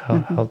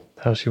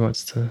 how she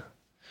wants to,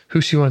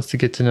 who she wants to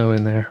get to know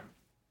in there.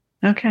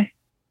 Okay.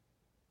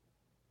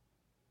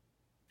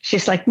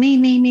 She's like,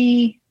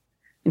 me.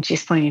 And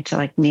she's pointing to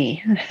like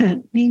me.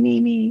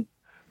 me.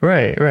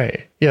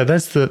 Right. Yeah,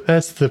 that's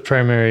the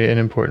primary and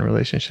important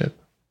relationship.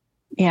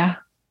 Yeah.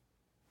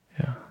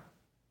 Yeah.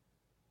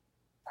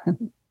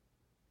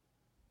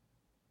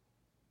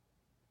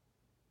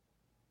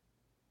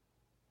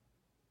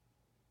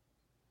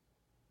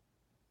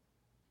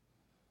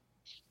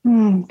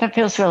 That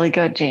feels really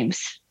good,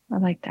 James. I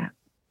like that.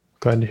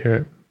 Glad to hear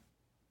it.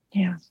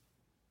 Yeah.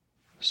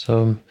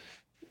 So,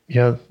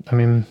 yeah, I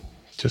mean,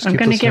 just I'm keep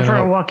going to give her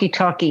out. a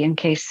walkie-talkie in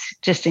case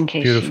she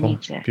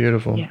needs it.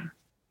 Beautiful. Yeah.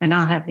 And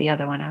I'll have the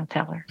other one. I'll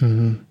tell her.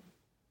 Mm-hmm.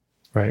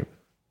 Right.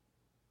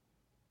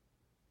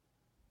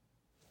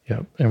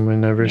 Yep. And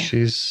whenever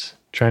she's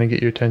trying to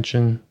get your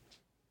attention,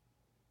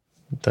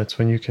 that's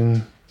when you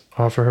can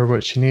offer her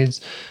what she needs.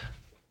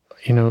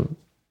 And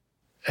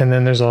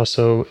then there's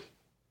also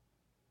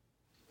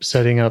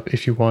setting up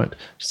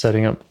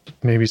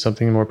maybe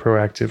something more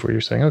proactive where you're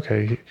saying,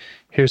 okay,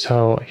 here's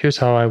how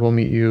I will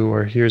meet you,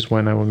 or here's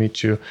when I will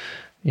meet you,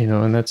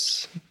 and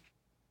that's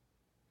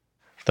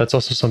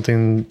also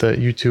something that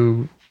you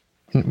two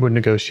would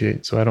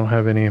negotiate. So I don't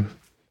have any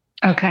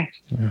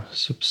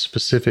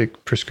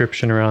specific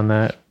prescription around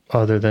that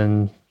other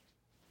than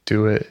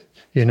do it,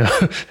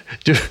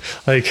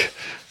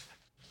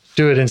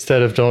 do it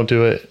instead of don't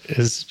do it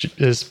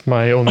is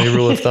my only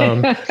rule of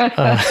thumb.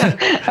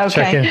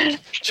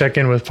 Check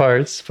in with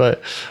parts,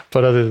 but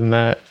other than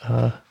that,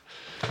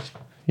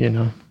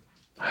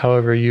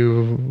 however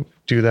you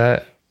do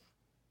that.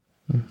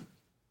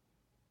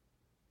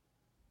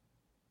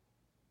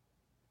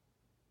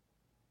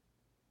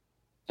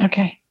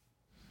 Okay.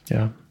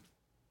 Yeah.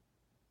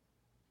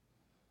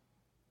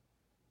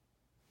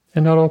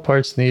 And not all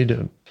parts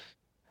need,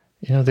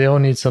 they all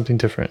need something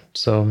different.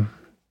 So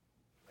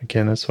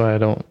again, that's why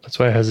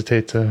I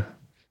hesitate to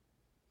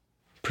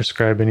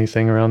prescribe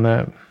anything around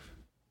that.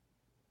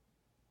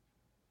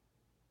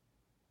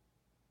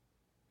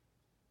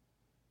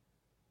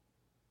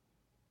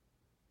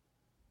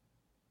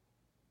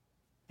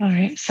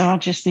 right. So I'll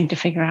just need to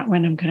figure out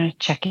when I'm going to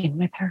check in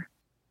with her.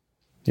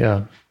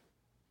 Yeah.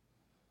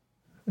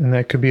 And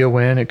that could be a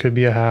when, it could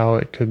be a how,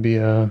 it could be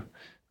a...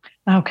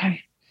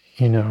 Okay.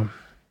 You know,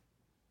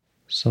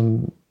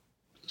 some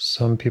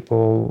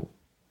people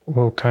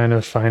will kind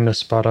of find a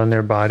spot on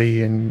their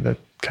body and that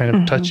kind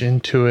of touch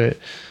into it.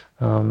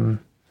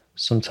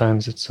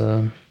 Sometimes it's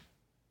a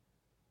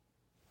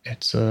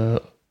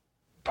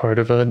part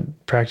of a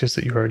practice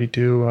that you already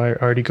do. I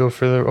already go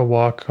for a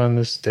walk on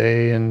this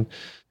day and,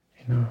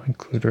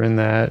 include her in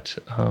that.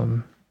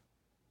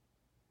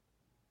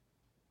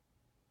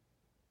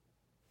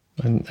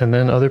 And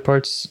then other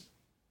parts,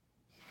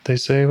 they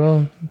say,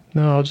 well,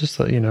 no, I'll just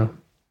let you know.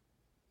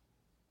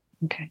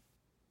 Okay.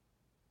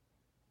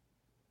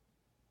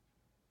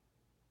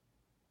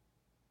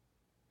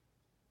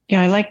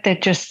 Yeah, I like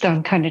that. Just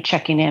kind of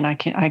checking in. I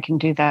can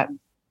do that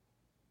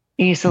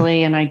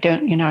easily, and I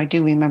don't. I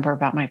do remember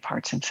about my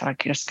parts, and so I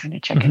can just kind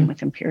of check in with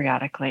them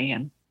periodically,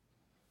 and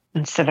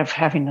instead of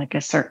having like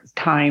a certain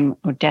time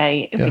or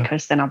day,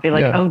 because then I'll be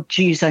like, oh,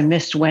 geez, I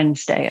missed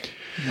Wednesday,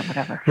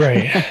 whatever.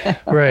 Right.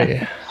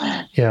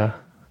 Yeah,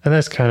 and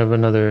that's kind of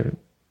another.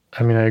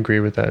 I mean, I agree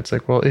with that. It's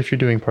like, well, if you're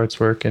doing parts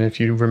work and if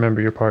you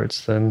remember your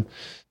parts, then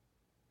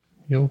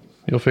you'll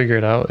figure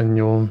it out and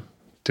you'll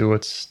do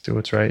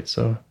what's right.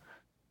 So,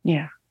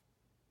 yeah.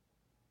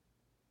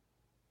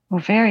 Well,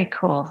 very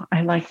cool.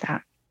 I like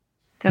that.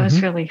 That was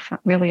really fun,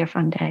 really a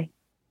fun day.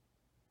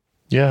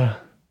 Yeah.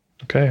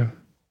 Okay.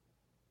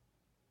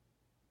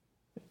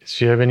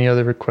 Do you have any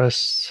other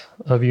requests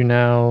of you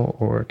now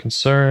or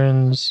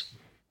concerns?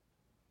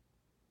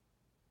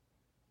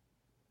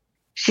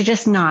 She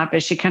just not,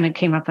 but she kind of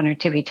came up on her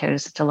tippy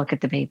toes to look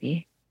at the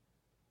baby.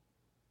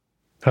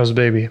 How's the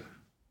baby?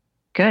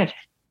 Good.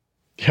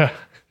 Yeah.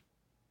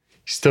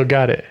 You still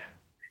got it.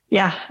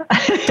 Yeah.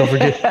 Don't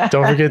forget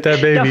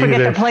that baby. Don't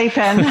forget either. the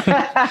playpen.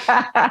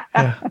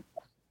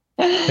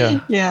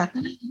 Yeah.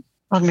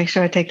 I'll make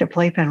sure I take the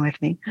playpen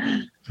with me.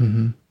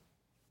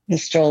 The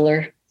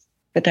stroller,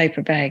 the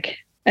diaper bag.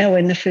 Oh,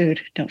 and the food.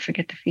 Don't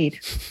forget to feed.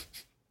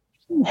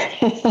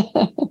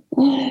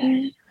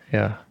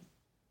 Yeah.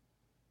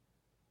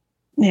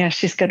 Yeah,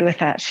 she's good with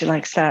that. She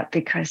likes that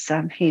because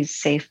he's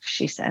safe,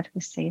 she said.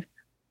 He's safe.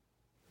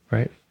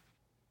 Right.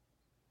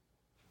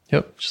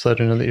 Yep. Just let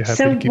her know that you're happy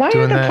so to keep doing that. So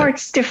why are the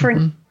parts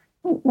different?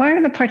 Why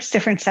are the parts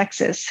different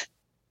sexes?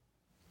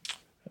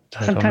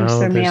 Sometimes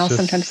they're male,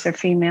 sometimes they're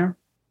female.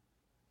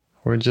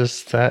 We're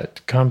just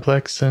that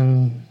complex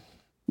and...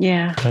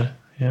 Yeah.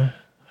 I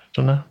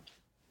don't know.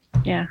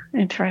 Yeah,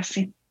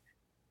 interesting.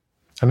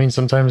 I mean,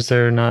 sometimes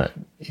they're not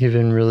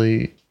even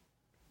really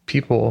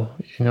people,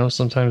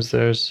 sometimes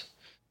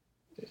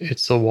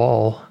it's a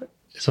wall.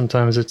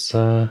 Sometimes it's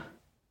so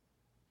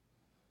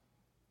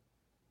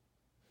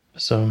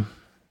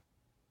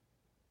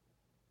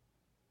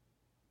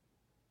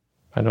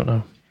I don't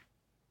know.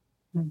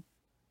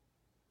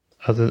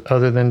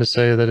 Other than to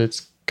say that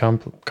it's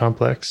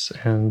complex,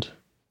 and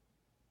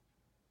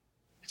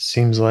it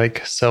seems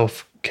like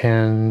self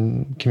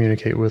can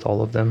communicate with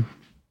all of them.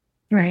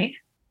 Right.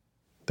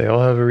 They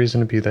all have a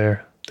reason to be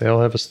there. They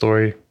all have a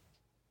story,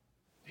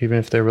 even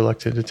if they're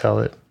reluctant to tell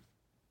it.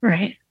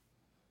 Right.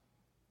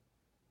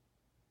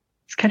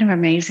 It's kind of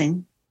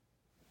amazing.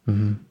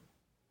 Yeah.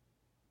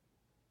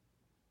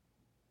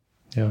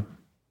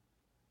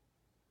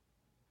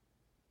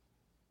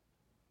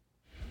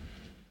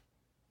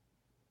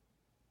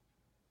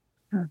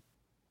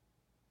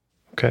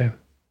 Okay.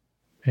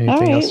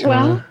 Anything else you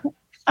want to...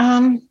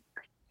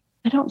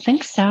 I don't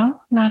think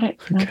so. Not at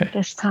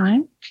this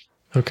time.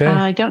 Okay.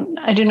 I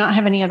do not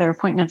have any other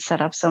appointments set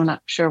up, so I'm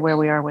not sure where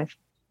we are with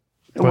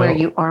where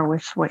you are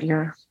with what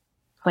your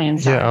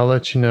plans are. Yeah, I'll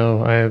let you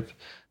know. I'm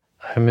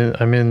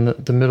in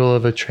the middle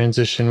of a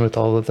transition with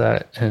all of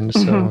that, and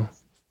so.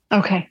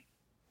 Okay.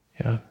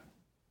 Yeah.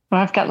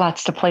 Well, I've got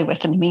lots to play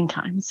with in the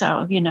meantime,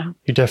 so You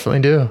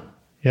definitely do.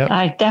 Yeah.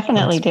 I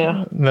definitely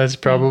do. That's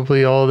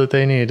probably all that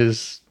they need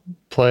is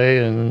play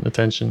and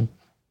attention.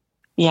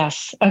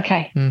 Yes.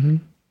 Okay.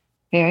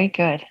 Very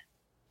good.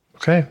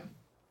 Okay.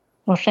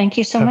 Well, thank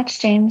you so much,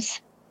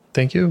 James.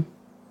 Thank you.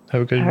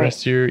 Have a good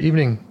rest of your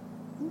evening.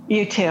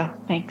 You too.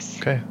 Thanks.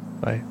 Okay.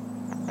 Bye.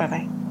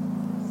 Bye-bye.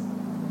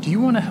 Do you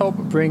want to help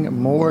bring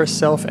more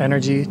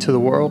self-energy to the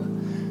world?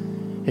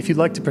 If you'd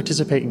like to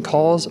participate in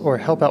calls or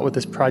help out with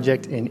this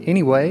project in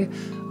any way,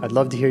 I'd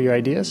love to hear your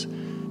ideas.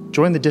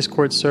 Join the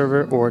Discord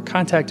server or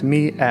contact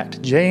me at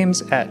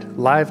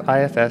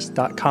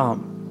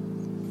james@liveifs.com.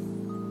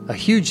 A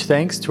huge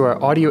thanks to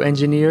our audio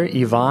engineer,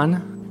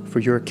 Yvonne, for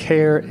your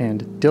care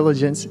and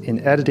diligence in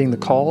editing the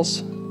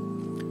calls.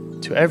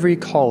 To every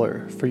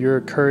caller for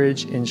your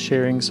courage in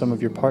sharing some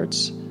of your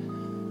parts.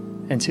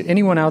 And to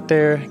anyone out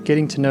there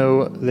getting to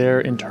know their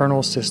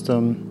internal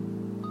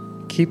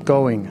system, keep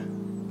going.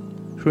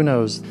 Who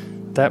knows,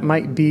 that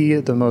might be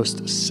the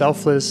most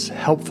selfless,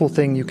 helpful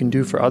thing you can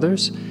do for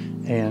others,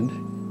 and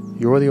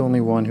you're the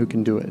only one who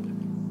can do it.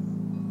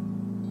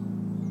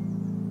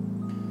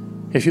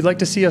 If you'd like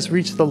to see us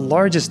reach the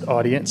largest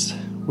audience,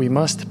 We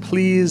must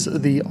please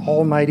the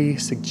almighty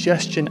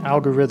suggestion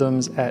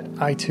algorithms at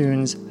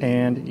iTunes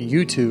and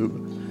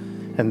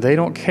YouTube, and they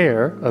don't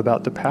care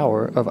about the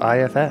power of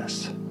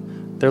IFS.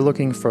 They're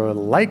looking for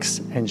likes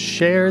and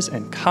shares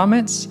and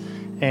comments,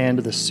 and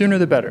the sooner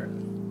the better.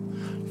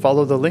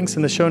 Follow the links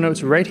in the show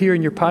notes right here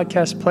in your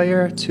podcast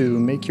player to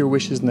make your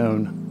wishes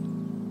known.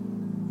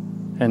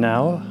 And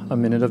now, a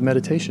minute of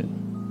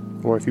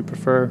meditation. Or if you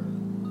prefer,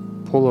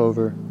 pull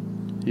over.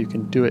 You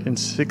can do it in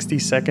 60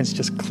 seconds.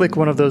 Just click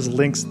one of those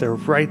links. They're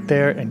right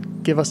there,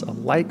 and give us a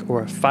like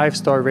or a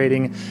 5-star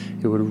rating.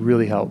 It would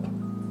really help.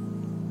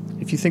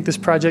 If you think this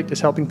project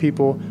is helping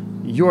people,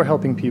 you're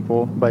helping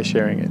people by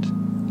sharing it.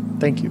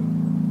 Thank you.